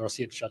 3 hours or I'll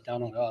see it shut down.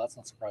 I'm like, oh, that's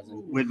not surprising.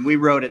 When we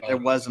rode it, there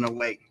wasn't a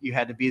wait. You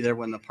had to be there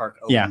when the park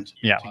Yeah, opened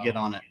yeah. to get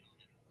on it.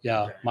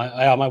 Yeah,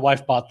 my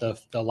wife bought the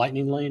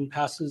lightning lane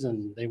passes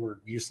and they were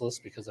useless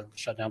because they were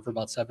shut down for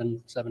about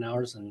seven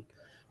hours. And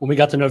when we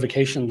got the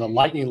notification, the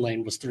lightning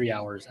lane was 3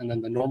 hours, and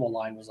then the normal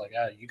line was like,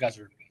 you guys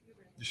are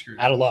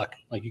out of luck.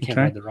 Like you can't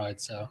Okay. ride the ride.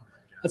 So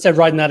let's say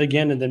riding that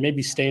again, and then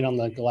maybe staying on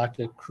the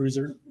Galactic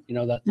Cruiser.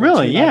 That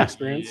Really? 2-night Yeah.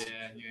 experience.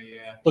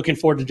 yeah. looking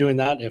forward to doing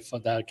that if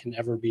that can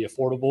ever be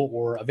affordable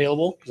or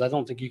available, because I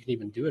don't think you can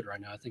even do it right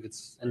now. I think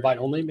it's invite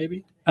only,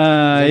 maybe.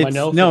 It's,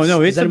 no,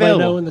 it's does anybody know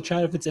available. in the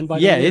chat if it's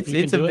invite Yeah, only?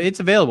 it's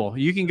available.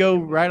 You can go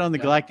right on the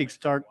Galactic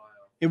Star.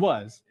 It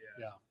was.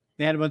 Yeah.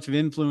 They had a bunch of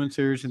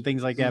influencers and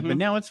things like that, but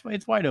now it's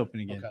wide open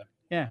again. Okay.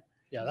 Yeah.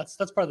 Yeah, that's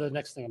probably the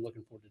next thing I'm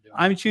looking forward to doing.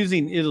 I'm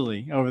choosing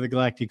Italy over the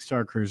Galactic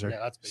Star Cruiser. Yeah,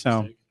 that's a big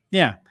so. mistake.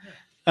 Yeah.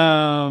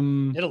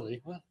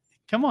 Italy. Well,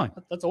 Come on.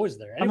 that's always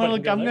there. I'm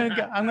Anybody gonna can look. go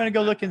there. I'm gonna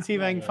go look and see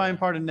if I can find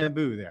part of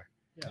Naboo there.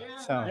 Yeah.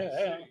 So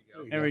Yeah.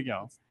 there we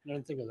go. I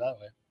didn't think of it that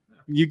way.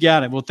 You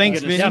got it. Well, thanks,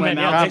 Get to Vinny. swim man,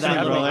 out Props to to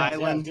that you, little brother.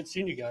 island. Good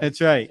seeing you guys. That's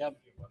right. Yep.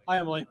 Bye,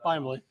 Emily. Bye,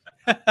 Emily.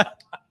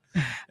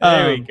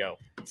 There we go.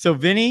 So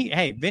Vinny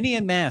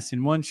and Mass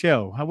in one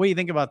show. What do you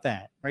think about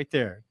that? Right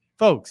there,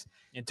 folks.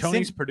 And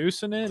Tony's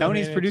producing it.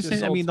 Tony's it's producing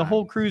just it. I mean, the time.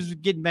 whole crew's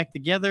getting back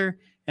together.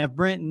 And if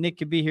Brent and Nick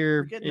could be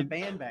here, We're getting the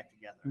band back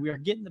together. we are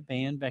getting the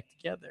band back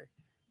together.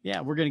 Yeah,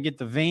 we're gonna get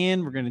the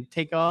van. We're gonna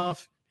take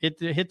off, hit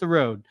the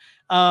road.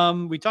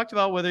 We talked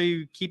about whether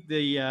you keep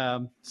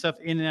the stuff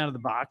in and out of the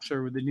box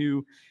or with the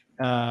new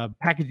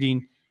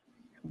packaging.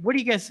 What do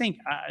you guys think?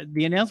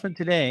 The announcement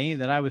today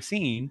that I was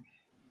seeing,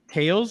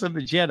 Tales of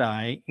the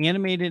Jedi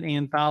animated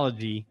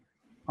anthology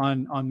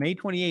on May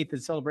 28th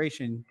at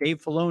Celebration.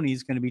 Dave Filoni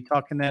is going to be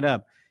talking that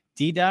up.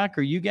 D-Doc,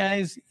 are you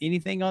guys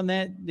anything on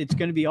that? It's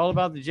going to be all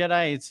about the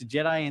Jedi. It's a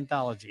Jedi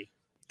anthology.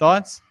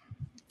 Thoughts?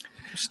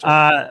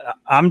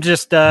 I'm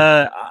just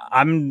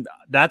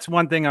that's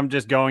one thing I'm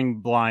just going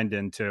blind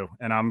into,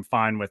 and I'm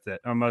fine with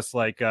it. Almost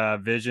like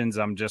Visions.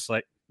 I'm just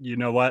like, you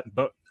know what?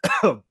 But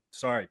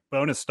sorry,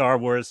 bonus Star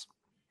Wars.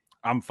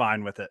 I'm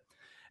fine with it.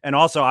 And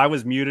also, I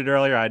was muted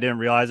earlier. I didn't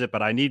realize it,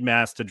 but I need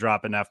Mass to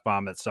drop an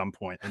F-bomb at some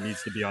point. It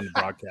needs to be on the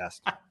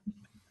broadcast.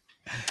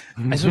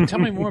 So tell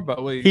me more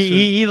about what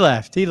He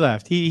left.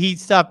 He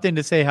stopped in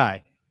to say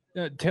hi.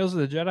 Tales of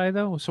the Jedi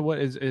though. So what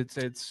is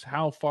it's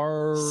how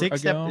far ago?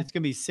 It's going to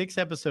be 6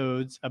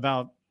 episodes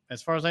about,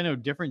 as far as I know,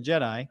 different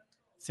Jedi.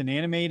 It's an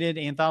animated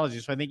anthology,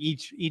 so I think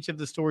each of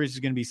the stories is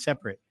going to be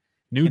separate.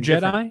 New and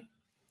Jedi? different.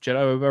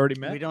 Jedi we've already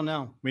met? We don't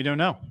know. We don't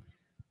know.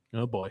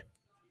 Oh boy.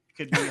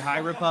 Could be High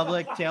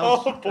Republic,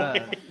 Tales,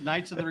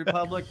 Knights of the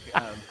Republic.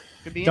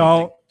 Could be anything.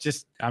 Don't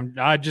just.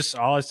 I just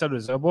all I said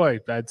was, oh boy,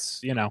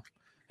 that's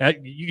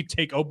you could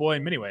take oh boy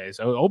in many ways.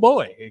 Oh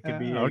boy, it could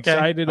be Okay.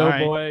 excited. All Oh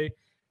right. boy.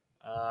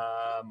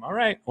 All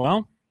right.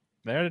 Well,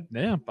 there.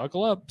 Yeah,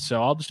 buckle up.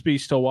 So I'll just be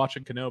still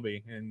watching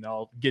Kenobi, and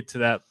I'll get to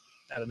that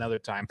at another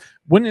time.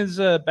 When is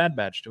Bad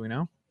Batch? Do we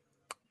know?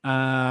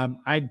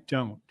 I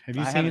don't. Have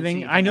you I seen haven't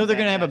anything? seen I know they're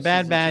Bad going to have a Batch Bad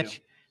season Batch.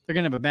 2. They're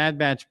going to have a Bad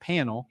Batch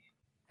panel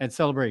at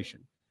Celebration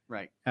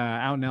Right.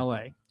 out in LA.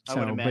 I So,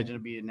 would but imagine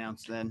it'd be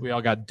announced then. We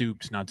all got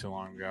duped not too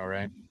long ago,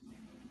 right?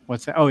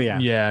 what's that? Oh yeah,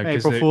 Yeah.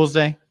 'cause April Fool's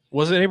Day.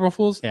 Was it April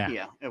Fool's? Yeah,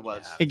 Yeah, it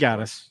was. it got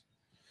us.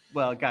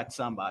 Well, it got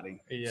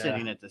somebody Yeah.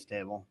 sitting at this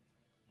table.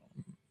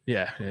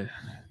 Yeah.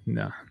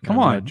 No. Come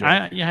no, on, no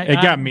joke.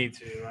 It got me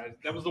too.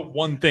 That was the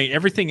one thing.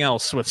 Everything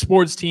else with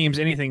sports teams,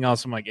 anything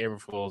else, I'm like April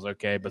Fool's,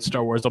 okay. But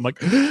Star Wars, I'm like,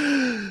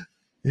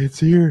 it's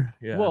here.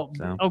 Yeah. Well,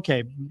 so.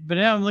 okay, but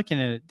now I'm looking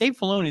at it. Dave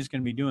Filoni is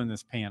going to be doing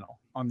this panel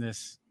on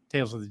this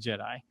Tales of the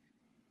Jedi.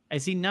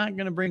 Is he not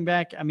going to bring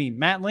back? I mean,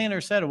 Matt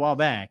Lanner said a while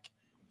back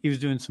he was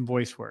doing some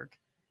voice work.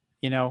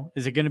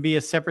 Is it going to be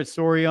a separate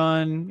story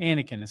on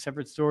Anakin, a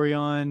separate story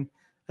on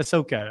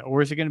Ahsoka,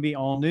 or is it going to be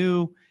all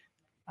new?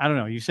 I don't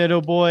know. You said,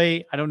 oh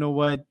boy, I don't know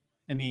what.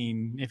 I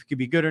mean, if it could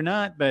be good or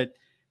not, but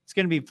it's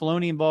going to be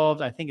Filoni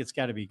involved. I think it's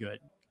got to be good.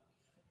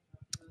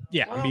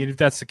 Yeah, I mean, if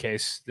that's the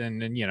case, then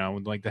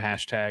like the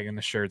hashtag and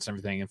the shirts and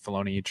everything, and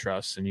Filoni you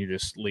trust, and you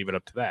just leave it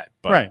up to that.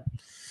 But, Right.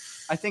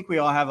 I think we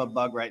all have a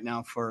bug right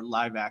now for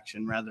live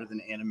action rather than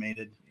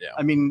animated. Yeah.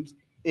 I mean,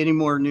 any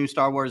more new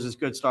Star Wars is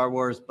good Star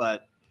Wars,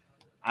 but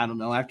I don't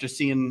know. After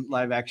seeing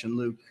live action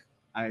Luke,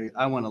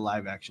 I want a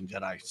live action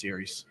Jedi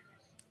series.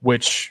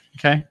 Which,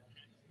 Okay.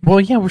 well,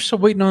 yeah, we're still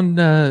waiting on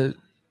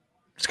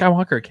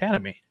Skywalker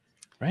Academy,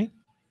 right?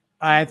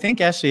 I think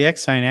Ashley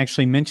Eckstein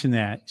actually mentioned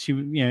that she,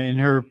 in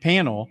her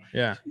panel.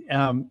 Yeah,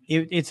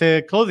 It's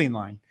a clothing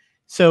line.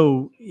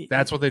 So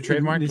that's what they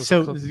trademarked. was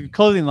So the the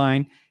clothing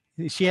line.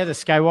 She had a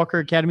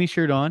Skywalker Academy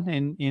shirt on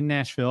in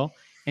Nashville,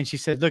 and she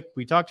said, "Look,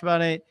 we talked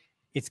about it.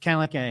 It's kind of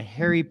like a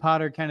Harry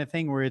Potter kind of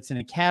thing, where it's an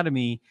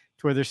academy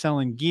to where they're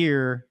selling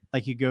gear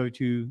like you go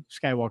to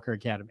Skywalker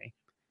Academy."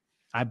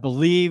 I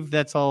believe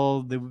that's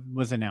all that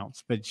was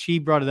announced, but she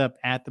brought it up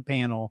at the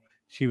panel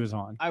she was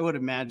on. I would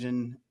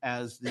imagine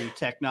as the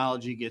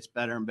technology gets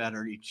better and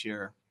better each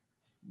year,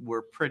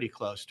 we're pretty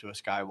close to a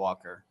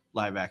Skywalker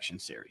live action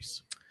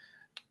series.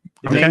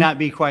 It Okay. may not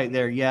be quite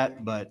there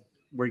yet, but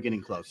we're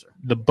getting closer.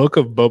 the Book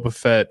of Boba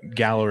Fett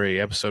Gallery,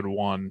 Episode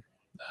 1,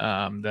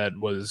 that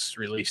was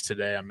released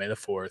today on May the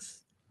 4th.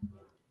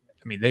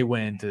 I mean, they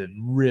went into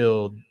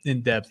real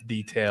in-depth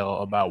detail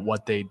about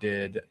what they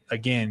did,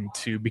 again,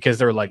 because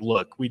they were like,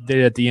 look, we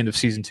did at the end of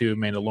season 2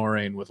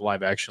 Mandalorian with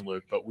live action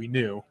Luke, but we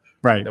knew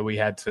Right. that we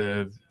had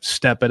to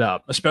step it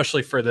up,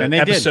 especially for the And they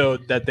did.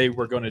 episode that they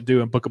were going to do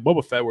in Book of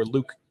Boba Fett where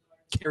Luke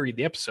carried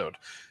the episode.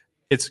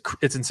 It's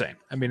insane.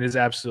 I mean, it's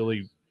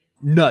absolutely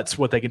nuts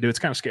what they can do. It's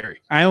kind of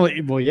scary.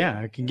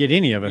 I can get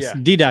any of us. Yeah.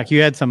 D-Doc,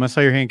 you had some. I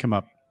saw your hand come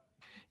up.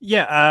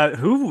 Yeah,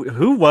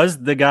 who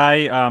was the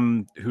guy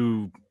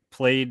who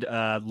played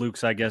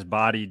Luke's, I guess,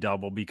 body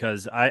double?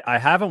 Because I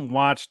haven't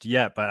watched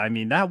yet, but I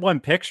mean that one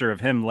picture of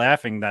him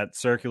laughing that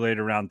circulated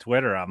around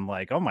Twitter, I'm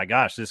like, oh my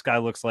gosh, this guy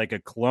looks like a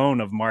clone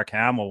of Mark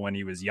Hamill when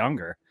he was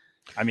younger.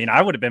 I mean,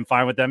 I would have been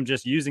fine with them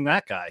just using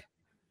that guy.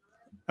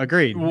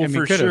 Agreed. Well, I mean,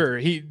 for could've. sure.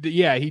 He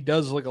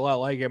does look a lot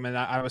like him. And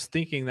I was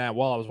thinking that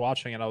while I was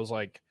watching it, I was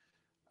like,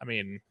 I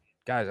mean,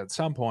 guys, at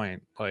some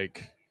point,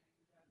 like,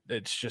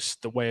 it's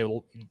just the way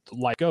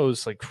life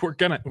goes. Like, we're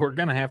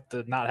gonna have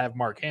to not have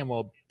Mark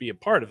Hamill be a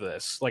part of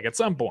this. Like, at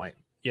some point,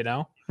 you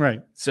know.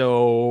 Right.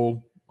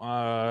 So,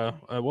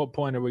 at what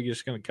point are we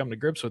just gonna come to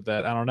grips with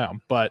that? I don't know.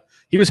 But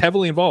he was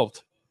heavily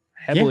involved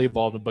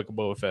involved in Book of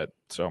Boba Fett.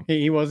 So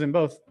He was in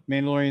both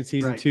Mandalorian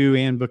season Right. 2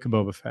 and Book of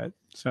Boba Fett.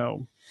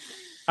 So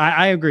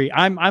I agree.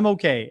 I'm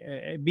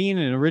okay. Being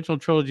an original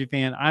trilogy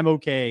fan, I'm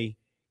okay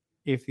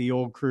if the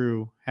old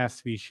crew has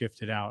to be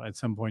shifted out at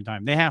some point in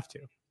time. They have to.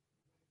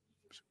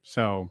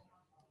 So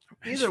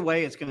Either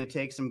way, it's going to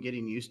take some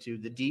getting used to.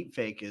 The deep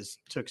fake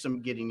took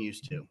some getting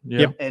used to,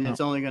 yeah. and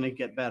it's only going to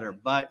get better.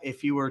 But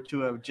if you were to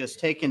have just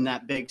taken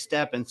that big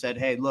step and said,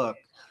 hey, look,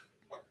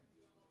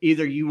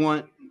 either you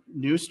want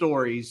new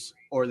stories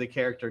or the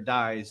character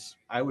dies,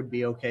 I would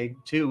be okay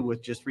too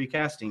with just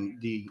recasting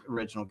the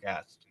original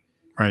cast.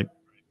 right.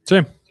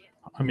 Same.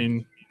 I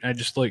mean, I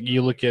just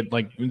you look at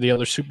like the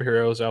other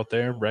superheroes out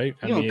there, right?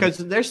 I mean, Because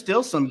there's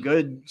still some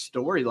good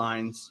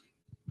storylines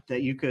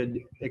that you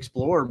could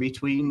explore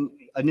between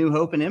A New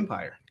Hope and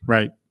Empire.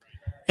 Right.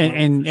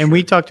 And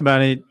we talked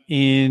about it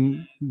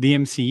in the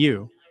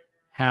MCU,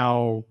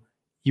 how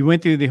you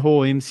went through the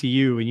whole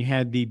MCU and you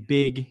had the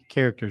big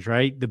characters,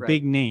 right? The Right.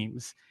 big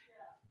names.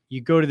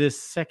 You go to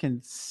this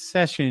second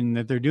session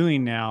that they're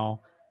doing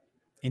now,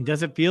 and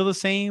does it feel the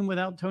same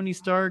without Tony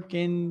Stark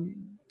and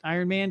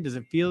Iron Man? Does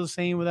it feel the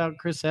same without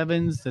Chris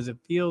Evans? Does it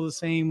feel the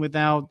same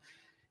without,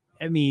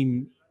 I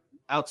mean,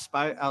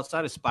 Outside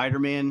of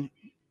Spider-Man,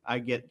 I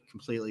get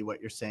completely what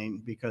you're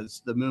saying,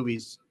 because the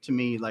movies, to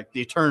me, like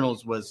The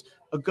Eternals was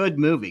a good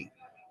movie,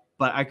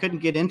 but I couldn't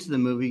get into the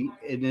movie.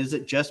 And is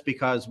it just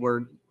because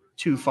we're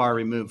too far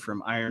removed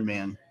from Iron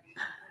Man?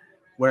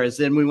 Whereas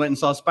then we went and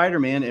saw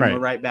Spider-Man, and Right. we're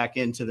right back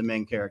into the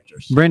main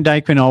characters. Brent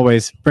Dykman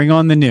always bring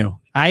on the new.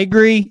 I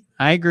agree.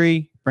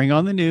 Bring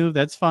on the new.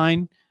 That's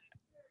fine.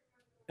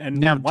 And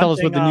Now one tell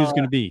us what thing the news I'll-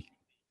 going to be.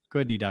 Go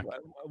ahead, D-Doc.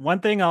 One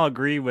thing I'll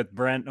agree with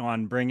Brent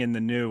on bringing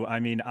the new. I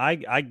mean,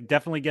 I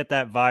definitely get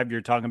that vibe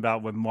you're talking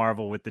about with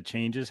Marvel, with the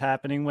changes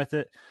happening with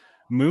it.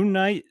 Moon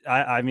Knight,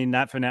 I mean,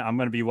 that finale, I'm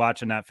going to be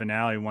watching that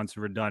finale once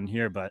we're done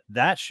here, but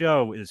that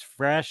show is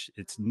fresh.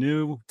 It's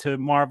new to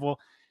Marvel.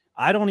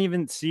 I don't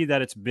even see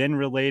that it's been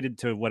related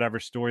to whatever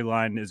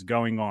storyline is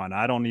going on.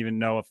 I don't even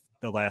know if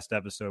the last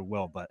episode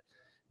will, but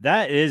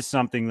that is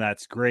something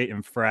that's great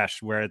and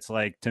fresh, where it's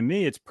like, to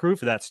me, it's proof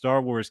that Star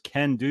Wars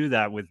can do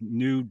that with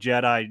new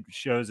Jedi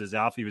shows, as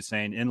Alfie was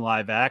saying, in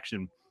live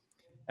action,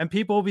 and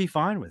people will be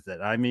fine with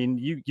it. I mean,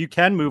 you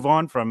can move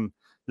on from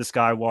the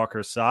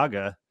Skywalker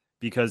saga,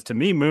 because to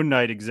me, Moon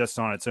Knight exists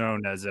on its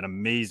own as an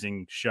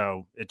amazing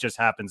show. It just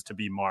happens to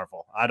be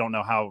Marvel. I don't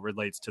know how it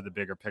relates to the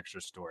bigger picture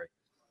story.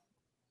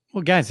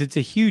 Well, guys, it's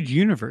a huge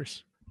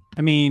universe.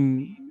 I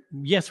mean,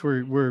 yes,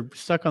 we're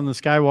stuck on the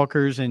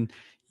Skywalkers, and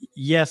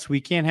yes, we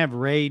can't have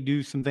Rey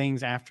do some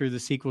things after the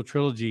sequel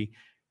trilogy,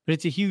 but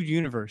it's a huge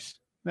universe.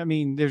 I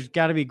mean, there's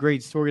got to be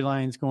great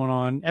storylines going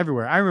on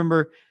everywhere. I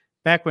remember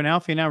back when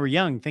Alfie and I were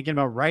young, thinking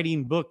about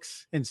writing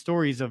books and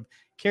stories of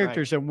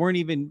characters that weren't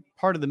even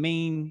part of the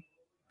main,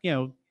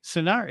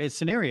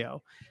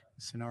 scenario.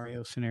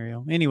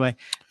 Anyway,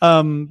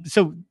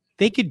 so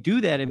they could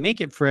do that and make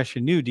it fresh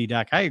and new.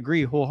 D-Doc, I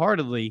agree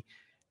wholeheartedly.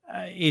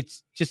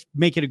 It's just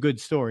make it a good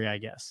story, I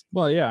guess.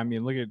 well, yeah. I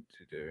mean,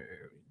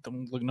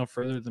 don't look no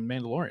further than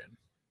Mandalorian.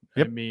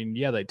 Yep. I mean,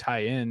 yeah, they tie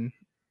in,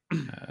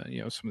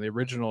 some of the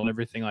original and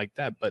everything like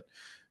that. But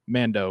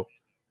Mando,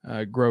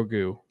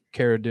 Grogu,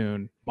 Cara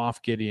Dune,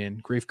 Moff Gideon,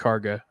 Grief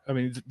Karga. I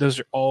mean, those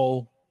are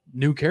all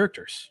new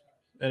characters.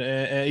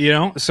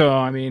 So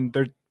I mean,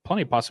 there's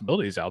plenty of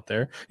possibilities out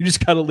there. You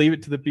just got to leave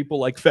it to the people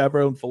like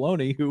Favreau and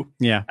Filoni who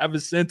Yeah. have a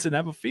sense and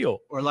have a feel.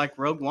 Or like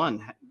Rogue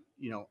One,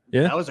 Yeah.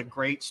 that was a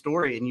great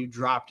story, and you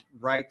dropped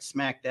right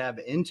smack dab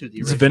into the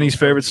It's original Vinny's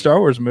favorite trilogy. Star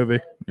Wars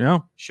movie. Yeah.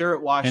 Sure,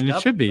 it washed And it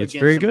up should be. It's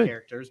against very some good.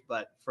 characters,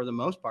 but for the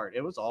most part,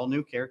 it was all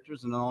new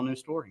characters and all new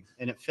story,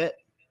 and it fit.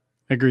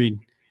 Agreed.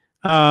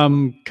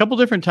 Couple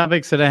different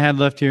topics that I had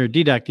left here.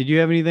 D-Doc, did you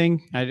have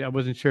anything? I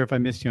wasn't sure if I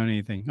missed you on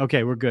anything.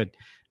 Okay, we're good.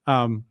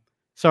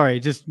 Sorry,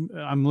 just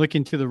I'm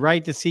looking to the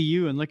right to see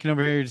you and looking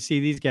over here to see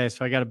these guys,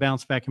 so I got to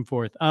bounce back and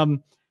forth.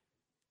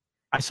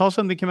 I saw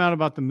something come out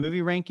about the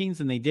movie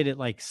rankings, and they did it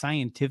like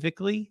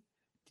scientifically.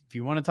 If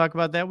you want to talk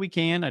about that, we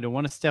can. I don't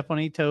want to step on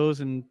any toes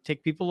and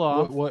tick people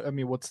off. What I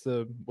mean, what's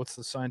the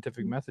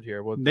scientific method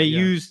here? They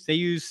use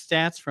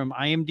stats from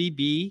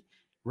IMDb,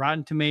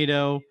 Rotten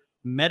Tomato,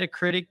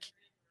 Metacritic,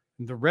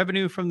 the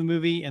revenue from the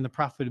movie, and the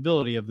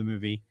profitability of the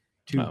movie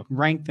to Oh.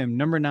 rank them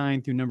number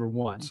 9 through number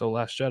 1. So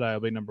Last Jedi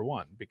will be number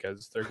 1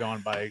 because they're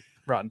going by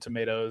Rotten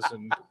Tomatoes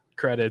and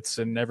credits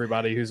and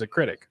everybody who's a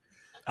critic.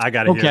 I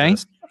got to hear Okay.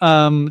 this.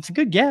 It's a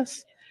good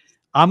guess.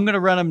 I'm going to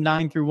run them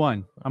 9 through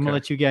 1. I'm going Okay. to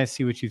let you guys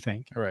see what you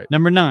think. All right.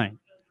 Number 9,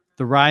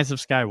 The Rise of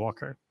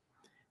Skywalker.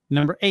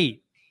 Number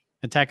 8,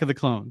 Attack of the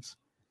Clones.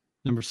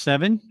 Number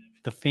 7,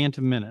 The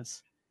Phantom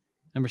Menace.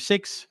 Number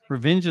 6,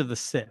 Revenge of the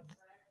Sith.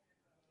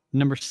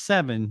 Number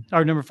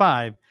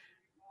 5,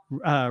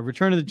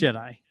 Return of the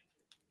Jedi.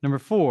 Number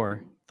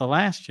 4, The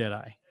Last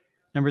Jedi.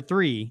 Number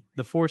 3,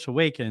 The Force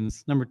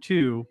Awakens. Number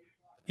 2,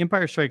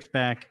 Empire Strikes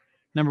Back.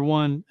 Number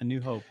 1, A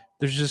New Hope.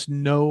 There's just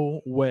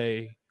no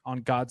way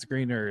on God's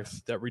green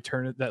earth that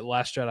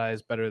Last Jedi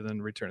is better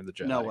than Return of the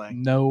Jedi. No way.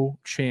 No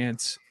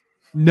chance.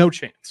 No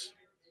chance.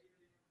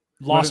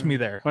 Lost me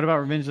there. What about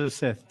Revenge of the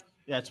Sith?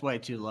 That's way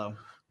too low.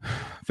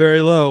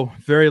 Very low,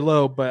 very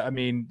low. But I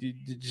mean,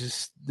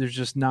 there's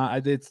just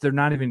not. They're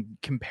not even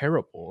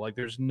comparable. Like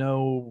there's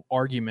no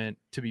argument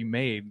to be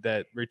made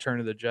that Return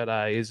of the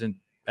Jedi isn't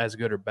as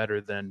good or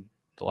better than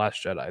The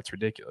Last Jedi. It's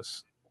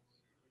ridiculous.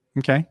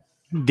 Okay.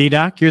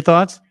 D-Doc, your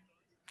thoughts?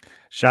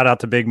 Shout out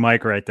to Big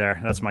Mike right there.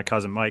 That's my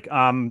cousin Mike.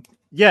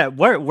 Yeah,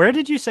 where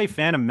did you say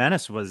Phantom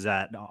Menace was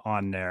at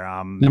on there?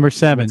 Number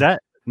 7. Was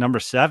that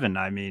number 7?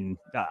 I mean,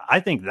 I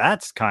think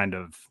that's kind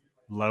of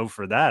low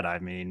for that. I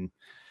mean,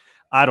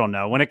 I don't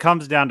know. When it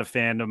comes down to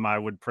fandom, I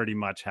would pretty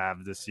much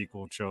have the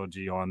sequel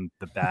trilogy on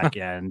the back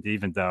end,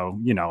 even though,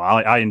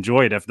 I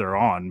enjoy it if they're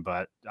on,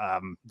 but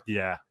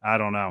yeah, I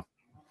don't know.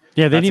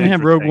 Yeah, they That's didn't even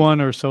have Rogue interesting.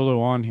 One or Solo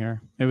on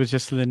here. It was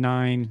just the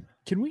 9.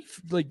 Can we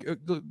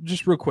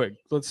just real quick?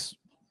 Let's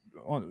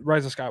on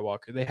Rise of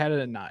Skywalker. They had it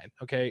at 9,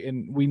 okay,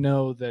 and we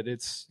know that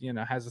it's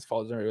has its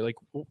faults. Like,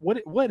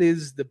 what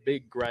is the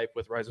big gripe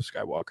with Rise of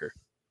Skywalker?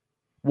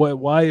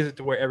 Why is it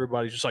to where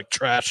everybody's just like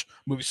trash?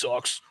 Movie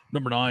sucks.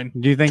 Number 9.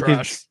 Do you think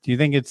Trash.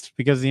 it's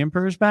because the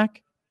Emperor's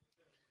back?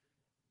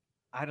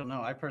 I don't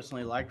know. I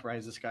personally liked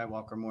Rise of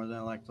Skywalker more than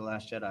I liked The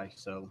Last Jedi.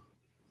 So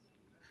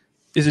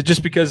Is it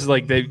just because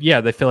like they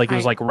feel like it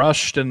was like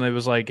rushed and it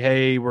was like,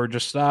 hey, we're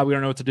just we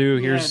don't know what to do.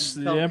 Here's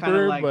Yeah, it the felt kinda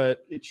Emperor, like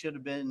but it should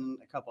have been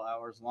a couple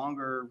hours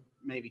longer,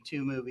 maybe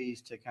 2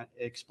 movies to kind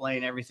of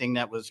explain everything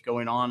that was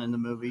going on in the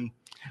movie.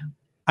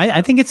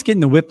 I think it's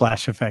getting the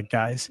whiplash effect,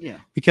 guys. Yeah.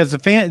 Because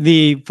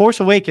the Force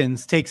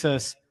Awakens takes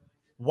us,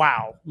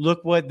 wow,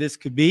 look what this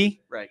could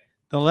be. Right.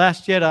 The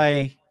Last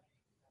Jedi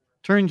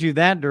turns you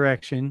that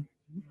direction,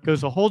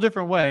 goes a whole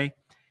different way,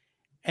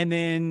 and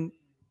then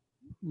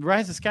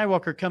Rise of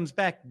Skywalker comes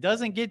back,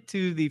 doesn't get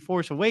to the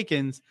Force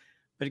Awakens,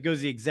 but it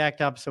goes the exact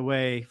opposite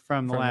way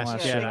from the Last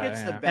Last Jedi. Jedi, It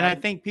gets the yeah. And I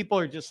bad- think people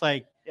are just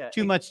like yeah,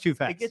 too it- much too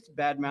fast. It gets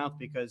bad mouth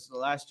because The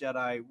Last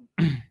Jedi,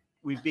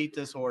 we beat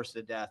this horse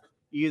to death.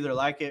 You either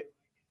like it,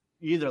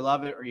 you either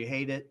love it or you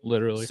hate it.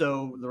 literally.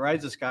 So The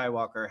Rise of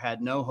Skywalker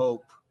had no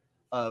hope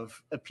of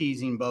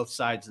appeasing both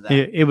sides of that.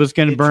 it was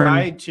going to It burn.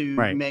 tried to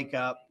right. make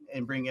up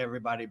and bring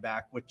everybody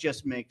back, which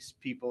just makes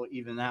people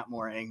even that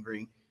more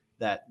angry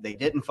that they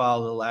didn't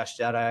follow The Last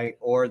Jedi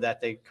or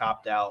that they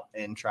copped out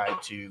and tried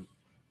to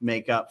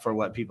make up for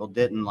what people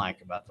didn't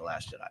like about The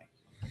Last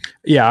Jedi.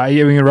 Yeah, I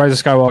mean, Rise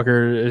of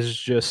Skywalker is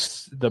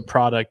just the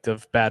product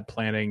of bad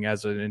planning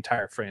as an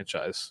entire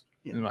franchise,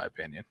 Yeah. in my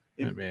opinion.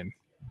 I mean,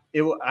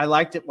 I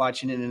liked it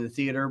watching it in the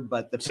theater,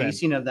 but the Same.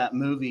 pacing of that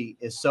movie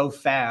is so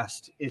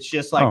fast. It's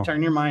just like Oh.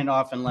 turn your mind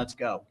off and let's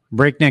go.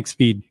 Breakneck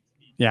speed.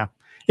 Yeah.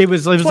 It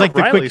was one like of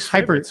the quick Riley's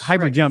hyper favorites.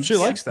 Right. jump. She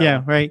likes that Yeah,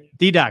 one. right.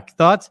 D-Doc,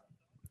 thoughts?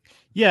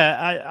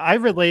 Yeah, I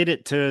relate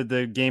it to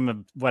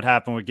what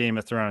happened with Game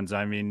of Thrones.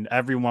 I mean,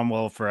 everyone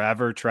will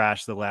forever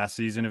trash the last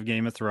season of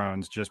Game of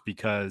Thrones just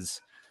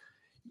because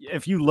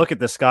if you look at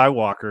the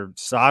Skywalker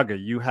saga,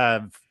 you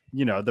have,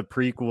 the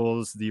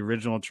prequels, the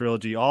original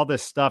trilogy, all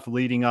this stuff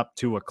leading up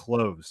to a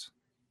close.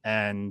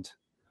 And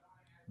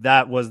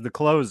that was the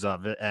close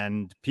of it.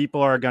 And people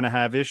are going to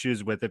have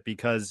issues with it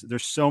because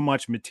there's so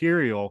much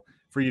material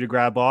for you to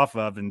grab off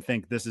of and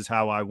think this is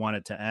how I want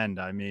it to end.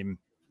 I mean,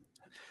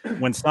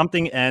 when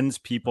something ends,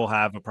 people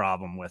have a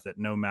problem with it,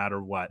 no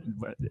matter what.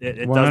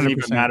 It doesn't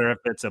even 100%. matter if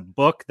it's a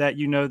book that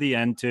you know the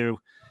end to.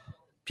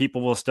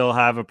 People will still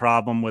have a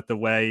problem with the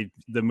way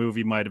the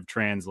movie might have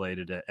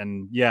translated it.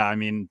 And yeah, I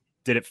mean,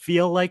 did it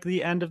feel like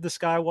the end of the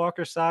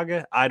Skywalker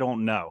saga? I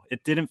don't know.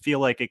 It didn't feel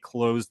like it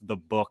closed the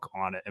book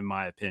on it, in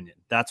my opinion.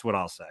 That's what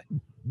I'll say.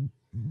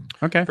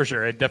 Okay. for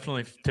sure. It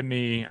definitely, to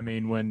me, I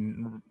mean,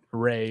 when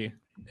Rey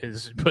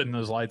is putting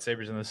those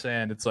lightsabers in the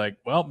sand, it's like,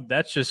 well,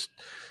 that's just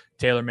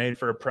tailor-made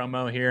for a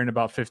promo here in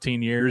about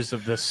 15 years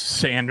of the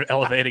sand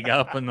elevating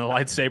up and the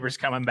lightsabers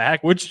coming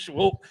back, which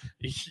will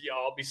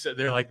y'all be sitting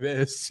there like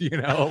this,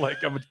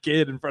 like I'm a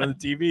kid in front of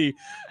the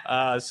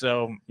TV.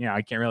 So,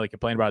 I can't really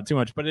complain about it too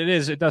much, but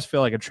it does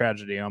feel like a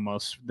tragedy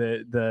almost.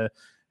 The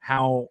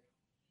how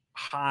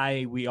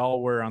high we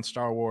all were on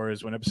Star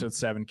Wars when Episode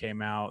 7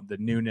 came out, the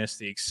newness,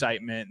 the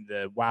excitement,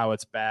 the wow,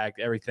 it's back,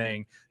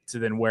 everything, to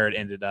then where it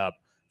ended up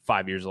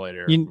 5 years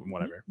later,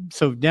 whatever.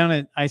 So down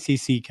at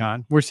ICC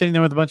Con, we're sitting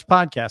there with a bunch of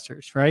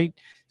podcasters, right?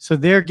 So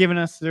they're giving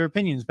us their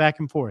opinions back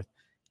and forth.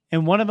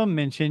 And one of them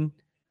mentioned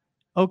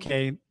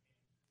okay,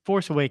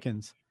 Force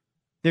Awakens,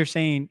 they're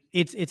saying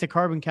it's a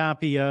carbon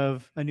copy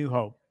of A New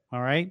Hope.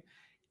 All right.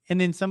 And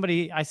then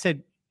I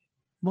said,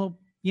 well,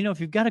 if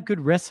you've got a good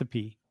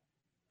recipe,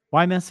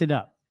 why mess it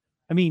up?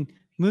 I mean,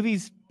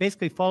 movies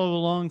basically follow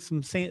along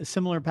some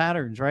similar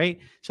patterns, right?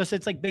 So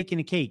it's like baking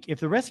a cake. If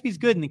the recipe's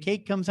good and the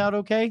cake comes out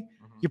okay,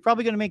 you're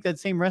probably going to make that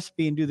same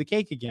recipe and do the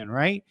cake again,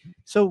 right?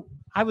 So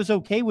I was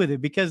okay with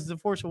it because The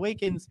Force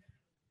Awakens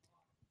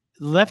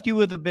left you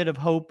with a bit of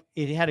hope.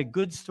 It had a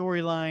good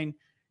storyline.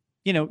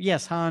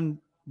 Yes, Han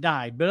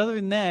died, but other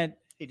than that,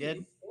 He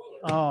did.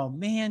 oh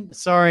man,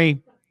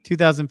 sorry,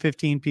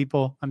 2015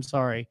 people, I'm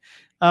sorry.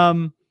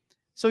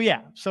 So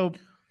yeah, so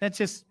that's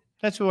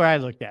where I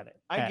looked at it.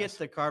 I get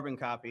the carbon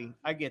copy.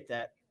 I get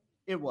that.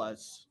 It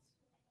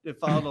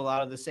followed a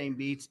lot of the same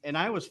beats, and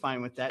I was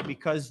fine with that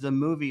because the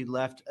movie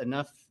left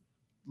enough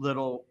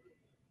little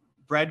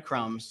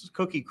breadcrumbs,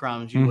 cookie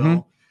crumbs, you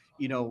will.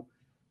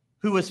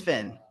 Who was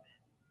Finn?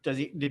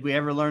 Did we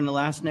ever learn the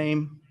last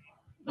name?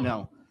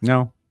 No.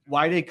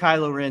 Why did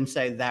Kylo Ren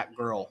say that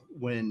girl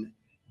when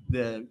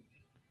the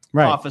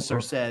officer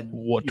said,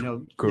 What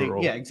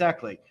girl? yeah,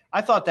 exactly.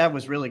 I thought that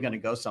was really going to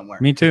go somewhere.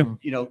 Me too.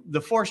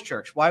 The Force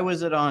Church. Why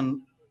was it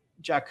on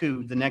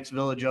Jakku, the next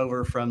village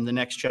over from the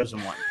next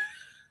chosen one?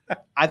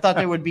 I thought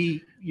there would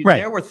be,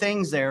 there were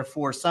things there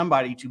for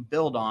somebody to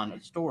build on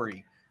a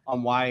story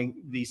on why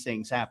these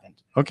things happened.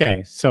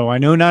 Okay, so I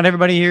know not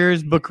everybody here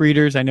is book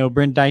readers. I know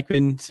Brent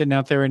Dykman sitting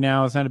out there right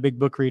now is not a big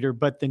book reader,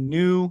 but the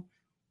new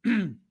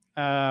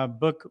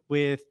book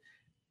with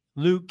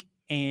Luke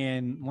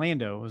and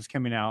Lando is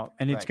coming out,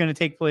 and it's going to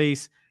take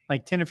place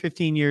like 10 or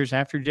 15 years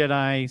after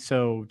Jedi,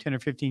 so 10 or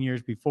 15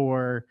 years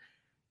before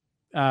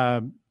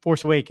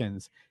Force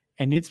Awakens.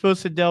 And it's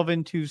supposed to delve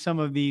into some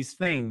of these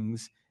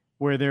things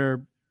where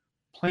they're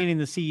planting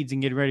the seeds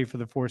and getting ready for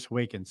the Force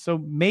Awakens. So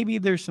maybe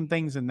there's some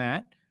things in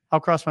that. I'll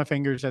cross my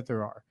fingers that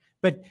there are.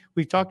 But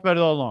we've talked about it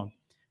all along.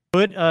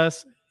 Put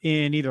us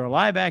in either a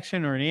live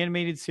action or an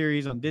animated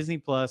series on Disney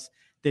Plus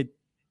that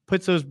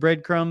puts those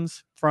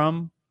breadcrumbs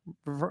from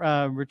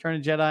Return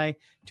of Jedi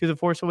to the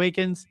Force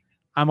Awakens.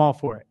 I'm all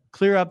for it.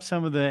 Clear up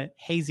some of the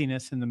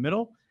haziness in the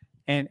middle,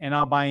 and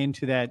I'll buy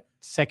into that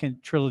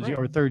second trilogy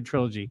or third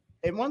trilogy.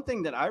 And one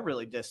thing that I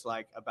really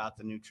dislike about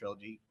the new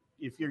trilogy,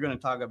 if you're going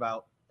to talk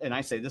about, and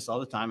I say this all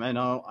the time, I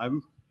know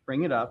I'm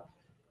bringing it up,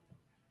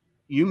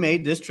 you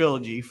made this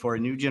trilogy for a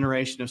new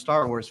generation of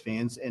Star Wars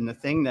fans, and the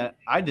thing that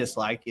I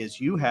dislike is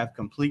you have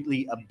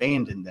completely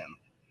abandoned them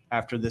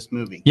after this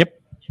movie.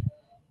 Yep.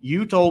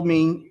 You told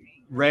me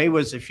Rey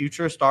was the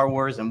future of Star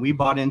Wars, and we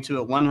bought into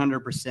it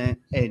 100%,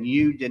 and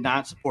you did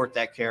not support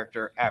that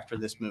character after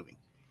this movie.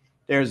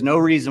 There's no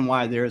reason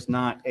why there is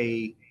not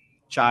a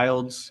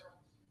child's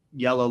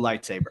yellow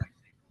lightsaber.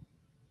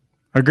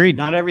 Agreed.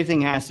 Not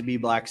everything has to be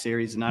Black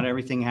Series, and not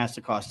everything has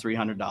to cost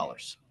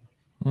 $300.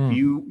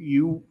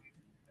 You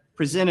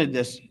presented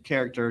this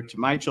character to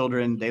my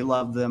children. They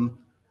love them.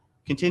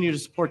 Continue to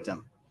support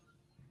them.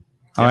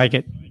 I like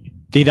it.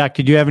 D-Doc,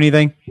 did you have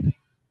anything?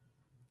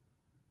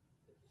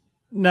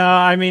 No,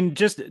 I mean,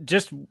 just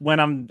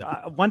when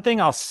one thing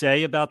I'll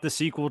say about the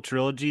sequel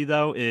trilogy,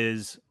 though,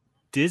 is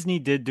Disney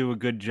did do a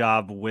good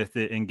job with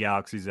it in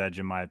Galaxy's Edge,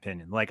 in my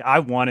opinion. Like, I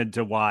wanted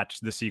to watch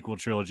the sequel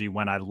trilogy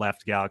when I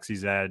left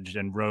Galaxy's Edge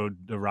and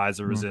rode the Rise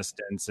of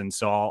Resistance and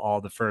saw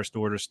all the First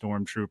Order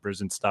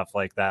stormtroopers and stuff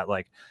like that.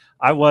 Like,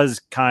 I was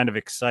kind of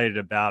excited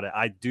about it.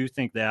 I do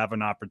think they have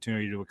an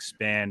opportunity to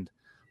expand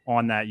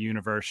on that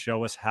universe,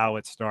 show us how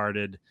it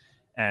started,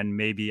 and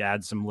maybe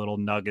add some little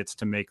nuggets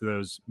to make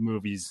those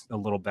movies a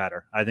little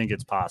better. I think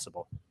it's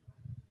possible.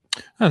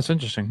 That's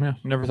interesting. Yeah,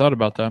 never thought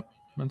about that.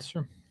 That's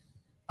true.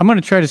 I'm going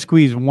to try to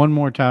squeeze one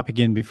more topic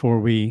in before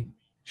we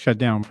shut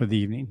down for the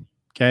evening.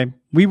 Okay.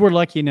 We were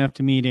lucky enough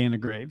to meet Anna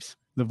Graves,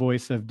 the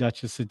voice of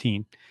Duchess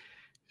Satine.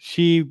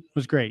 She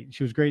was great.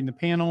 She was great in the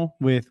panel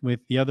with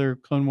the other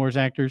Clone Wars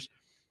actors.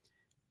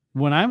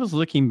 When I was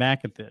looking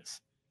back at this,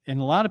 and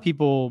a lot of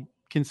people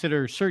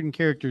consider certain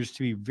characters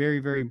to be very,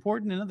 very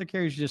important and other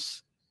characters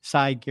just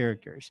side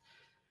characters.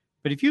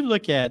 But if you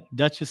look at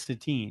Duchess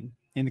Satine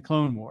in the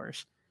Clone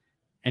Wars,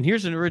 and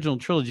here's an original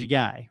trilogy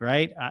guy,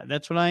 right?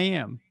 That's what I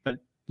am. But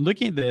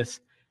looking at this,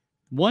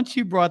 once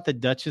you brought the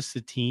Duchess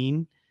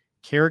Satine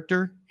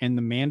character and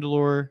the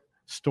Mandalore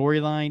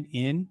storyline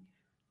in,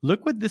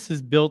 look what this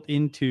is built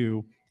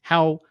into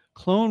how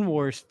Clone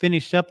Wars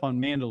finished up on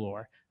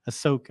Mandalore,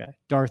 Ahsoka,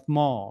 Darth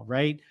Maul,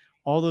 right?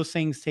 All those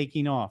things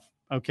taking off,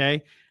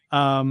 okay?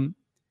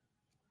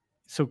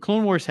 So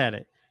Clone Wars had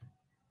it.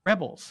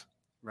 Rebels,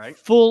 right?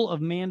 Full of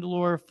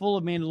Mandalore, full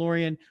of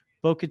Mandalorian,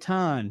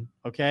 Bo-Katan,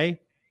 okay?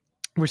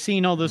 We're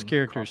seeing all those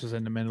characters. Crosses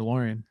into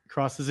Mandalorian.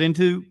 Crosses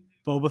into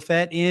Boba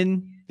Fett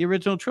in the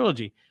original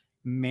trilogy.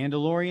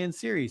 Mandalorian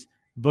series.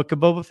 Book of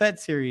Boba Fett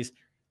series.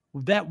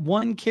 That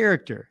one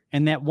character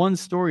and that one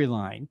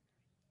storyline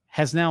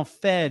has now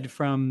fed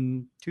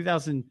from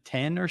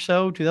 2010 or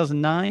so,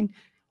 2009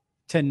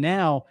 to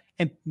now.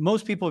 And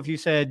most people, if you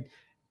said,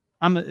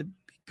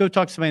 go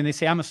talk to somebody and they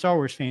say, I'm a Star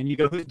Wars fan, you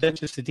go, who's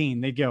Duchess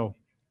Satine? They'd go,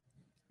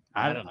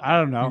 I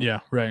don't know. Yeah,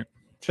 right.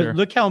 But Sure.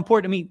 look how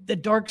important. I mean, the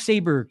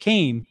Darksaber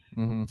came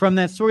Mhm. from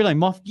that storyline.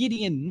 Moff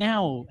Gideon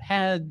now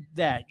had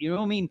that. You know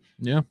what I mean?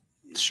 Yeah,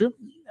 it's true.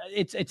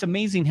 It's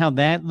amazing how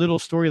that little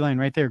storyline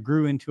right there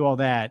grew into all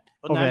that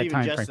But over not that even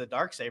time just frame. the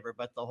Darksaber,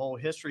 but the whole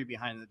history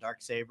behind the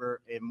Darksaber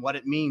and what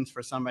it means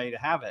for somebody to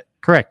have it.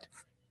 Correct.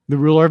 The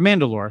ruler of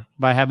Mandalore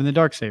by having the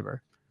Darksaber.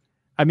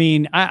 I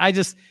mean, I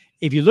just,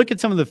 if you look at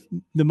some of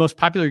the most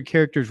popular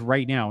characters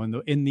right now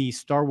in the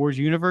Star Wars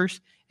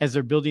universe, as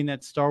they're building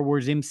that Star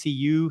Wars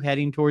MCU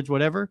heading towards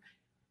whatever,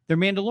 they're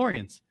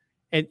Mandalorians,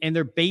 and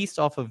they're based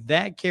off of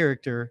that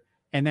character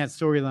and that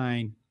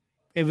storyline.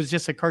 It was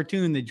just a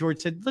cartoon that George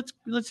said,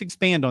 let's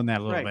expand on that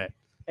a little Right. bit.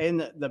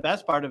 And the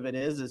best part of it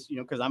is, you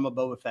know, because I'm a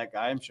Boba Fett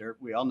guy, I'm sure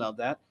we all know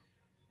that.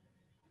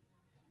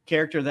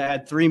 Character that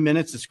had 3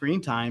 minutes of screen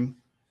time,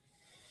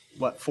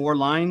 4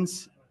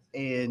 lines,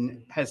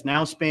 and has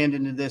now spanned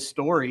into this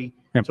story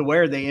Yep. to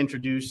where they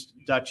introduced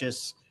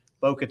Duchess,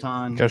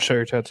 Bo-Katan. Gotta show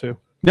your tattoo.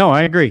 No,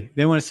 I agree.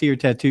 They want to see your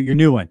tattoo, your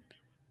new one.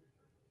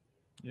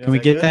 Yeah, Can we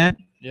that get good? that?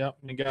 Yep,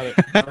 you got it.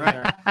 It's in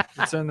there.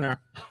 It's in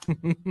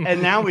there.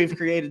 And now we've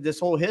created this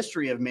whole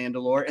history of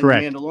Mandalore and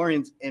Correct. the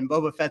Mandalorians, and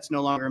Boba Fett's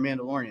no longer a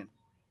Mandalorian.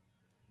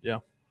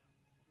 Well,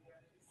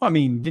 I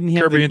mean, didn't he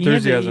have Kirby the, he had the-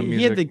 Enthusiasm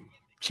he had music. the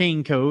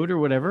chain code or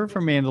whatever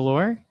for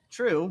Mandalore?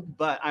 True,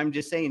 but I'm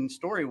just saying,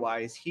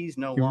 story-wise, he's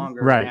no You're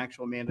longer right, an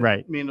actual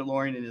right.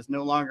 Mandalorian and is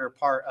no longer a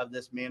part of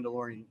this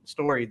Mandalorian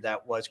story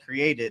that was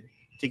created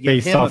to give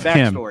Based him a off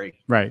him. backstory.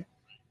 Right.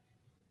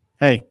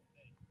 Hey,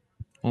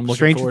 I'm looking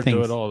Stranger forward to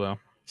Things. it all, though.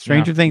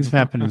 stranger things have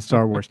happened in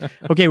Star Wars.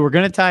 Okay, we're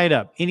going to tie it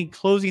up. Any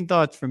closing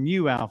thoughts from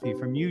you, Alfie,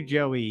 from you,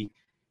 Joey?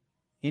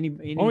 Why don't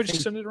we Anything?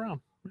 just send it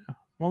around? Yeah.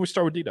 Why don't we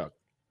start with D-Dog?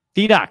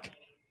 D-Doc.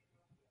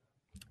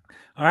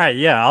 All right,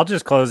 yeah, I'll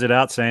just close it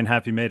out saying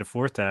Happy May the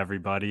 4th to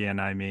everybody. And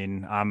I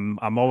mean, I'm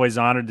always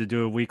honored to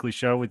do a weekly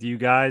show with you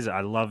guys.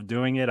 I love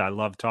doing it. I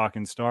love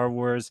talking Star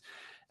Wars.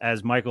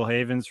 As Michael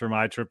Havens from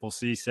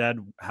ICCC said,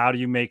 how do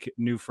you make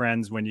new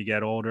friends when you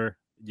get older?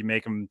 You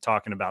make them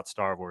talking about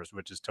Star Wars,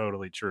 which is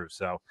totally true.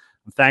 So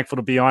I'm thankful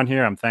to be on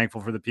here. I'm thankful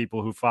for the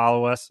people who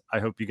follow us. I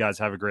hope you guys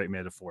have a great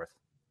May the 4th.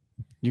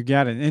 You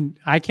got it. And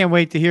I can't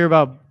wait to hear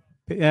about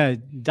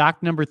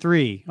Doc number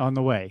 3 on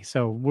the way.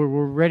 So we're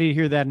ready to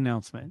hear that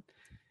announcement.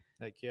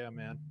 Heck yeah,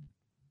 man.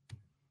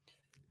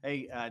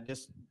 Hey,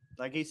 just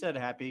like he said,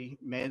 happy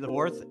May the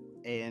 4th.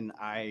 And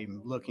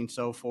I'm looking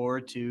so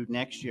forward to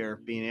next year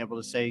being able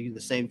to say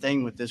the same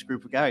thing with this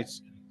group of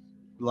guys.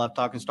 Love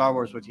talking Star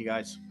Wars with you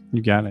guys.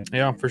 You got it.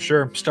 Yeah, for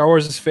sure. Star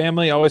Wars is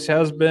family, always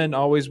has been,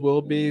 always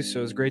will be.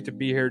 So it's great to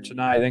be here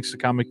tonight. Thanks to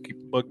Comic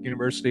Book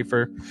University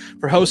for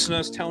hosting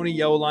us. Tony,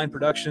 Yellow Line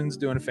Productions,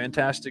 doing a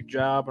fantastic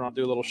job. And I'll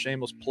do a little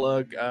shameless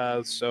plug.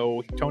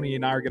 So Tony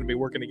and I are going to be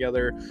working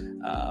together,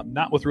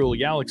 not with Rule of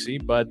Galaxy,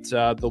 but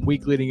the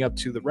week leading up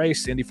to the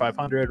race, the Indy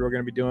 500. We're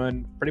going to be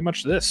doing pretty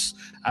much this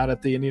out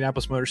at the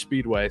Indianapolis Motor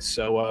Speedway.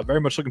 So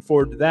very much looking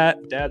forward to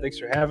that. Dad, thanks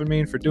for having me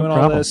and for doing all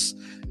problem. this.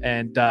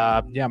 And yeah,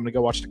 I'm going to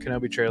go watch the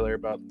Kenobi trailer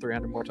about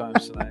 300 more times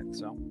tonight.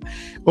 So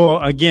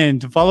Well, again,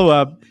 to follow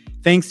up,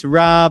 thanks to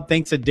Rob,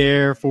 thanks to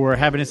Dare for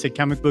having us at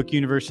Comic Book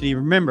University.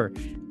 Remember,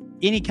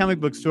 any comic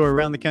book store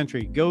around the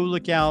country, go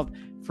look out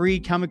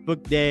Free Comic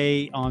Book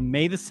Day on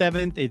May the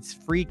 7th. It's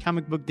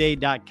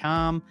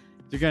freecomicbookday.com.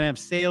 They're going to have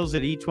sales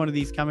at each one of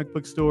these comic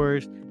book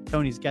stores.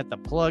 Tony's got the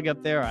plug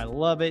up there. I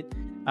love it.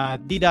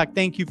 D-Doc,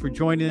 thank you for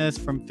joining us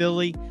from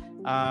Philly.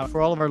 For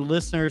all of our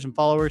listeners and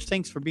followers,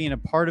 thanks for being a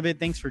part of it.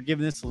 Thanks for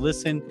giving this a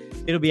listen.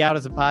 It'll be out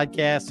as a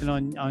podcast and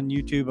on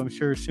YouTube, I'm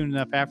sure, soon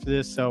enough after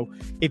this. So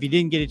if you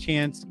didn't get a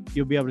chance,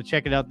 you'll be able to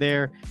check it out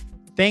there.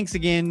 Thanks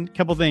again.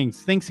 Couple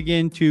things. Thanks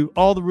again to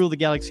all the Rule of the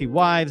Galaxy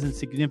wives and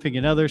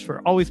significant others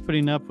for always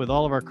putting up with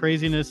all of our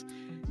craziness.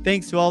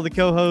 Thanks to all the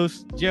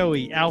co-hosts,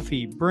 Joey,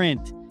 Alfie,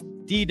 Brent,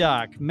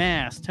 D-Doc,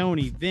 Mass,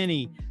 Tony,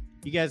 Vinny.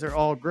 You guys are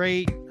all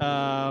great. Did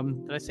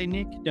I say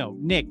Nick? No,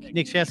 Nick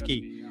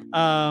Shesky.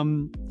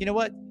 You know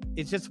what?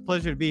 It's just a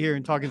pleasure to be here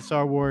and talking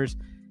Star Wars.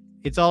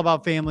 It's all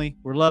about family.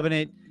 We're loving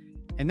it.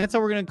 And that's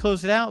how we're going to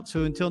close it out.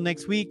 So until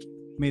next week,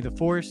 may the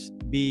Force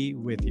be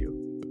with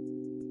you.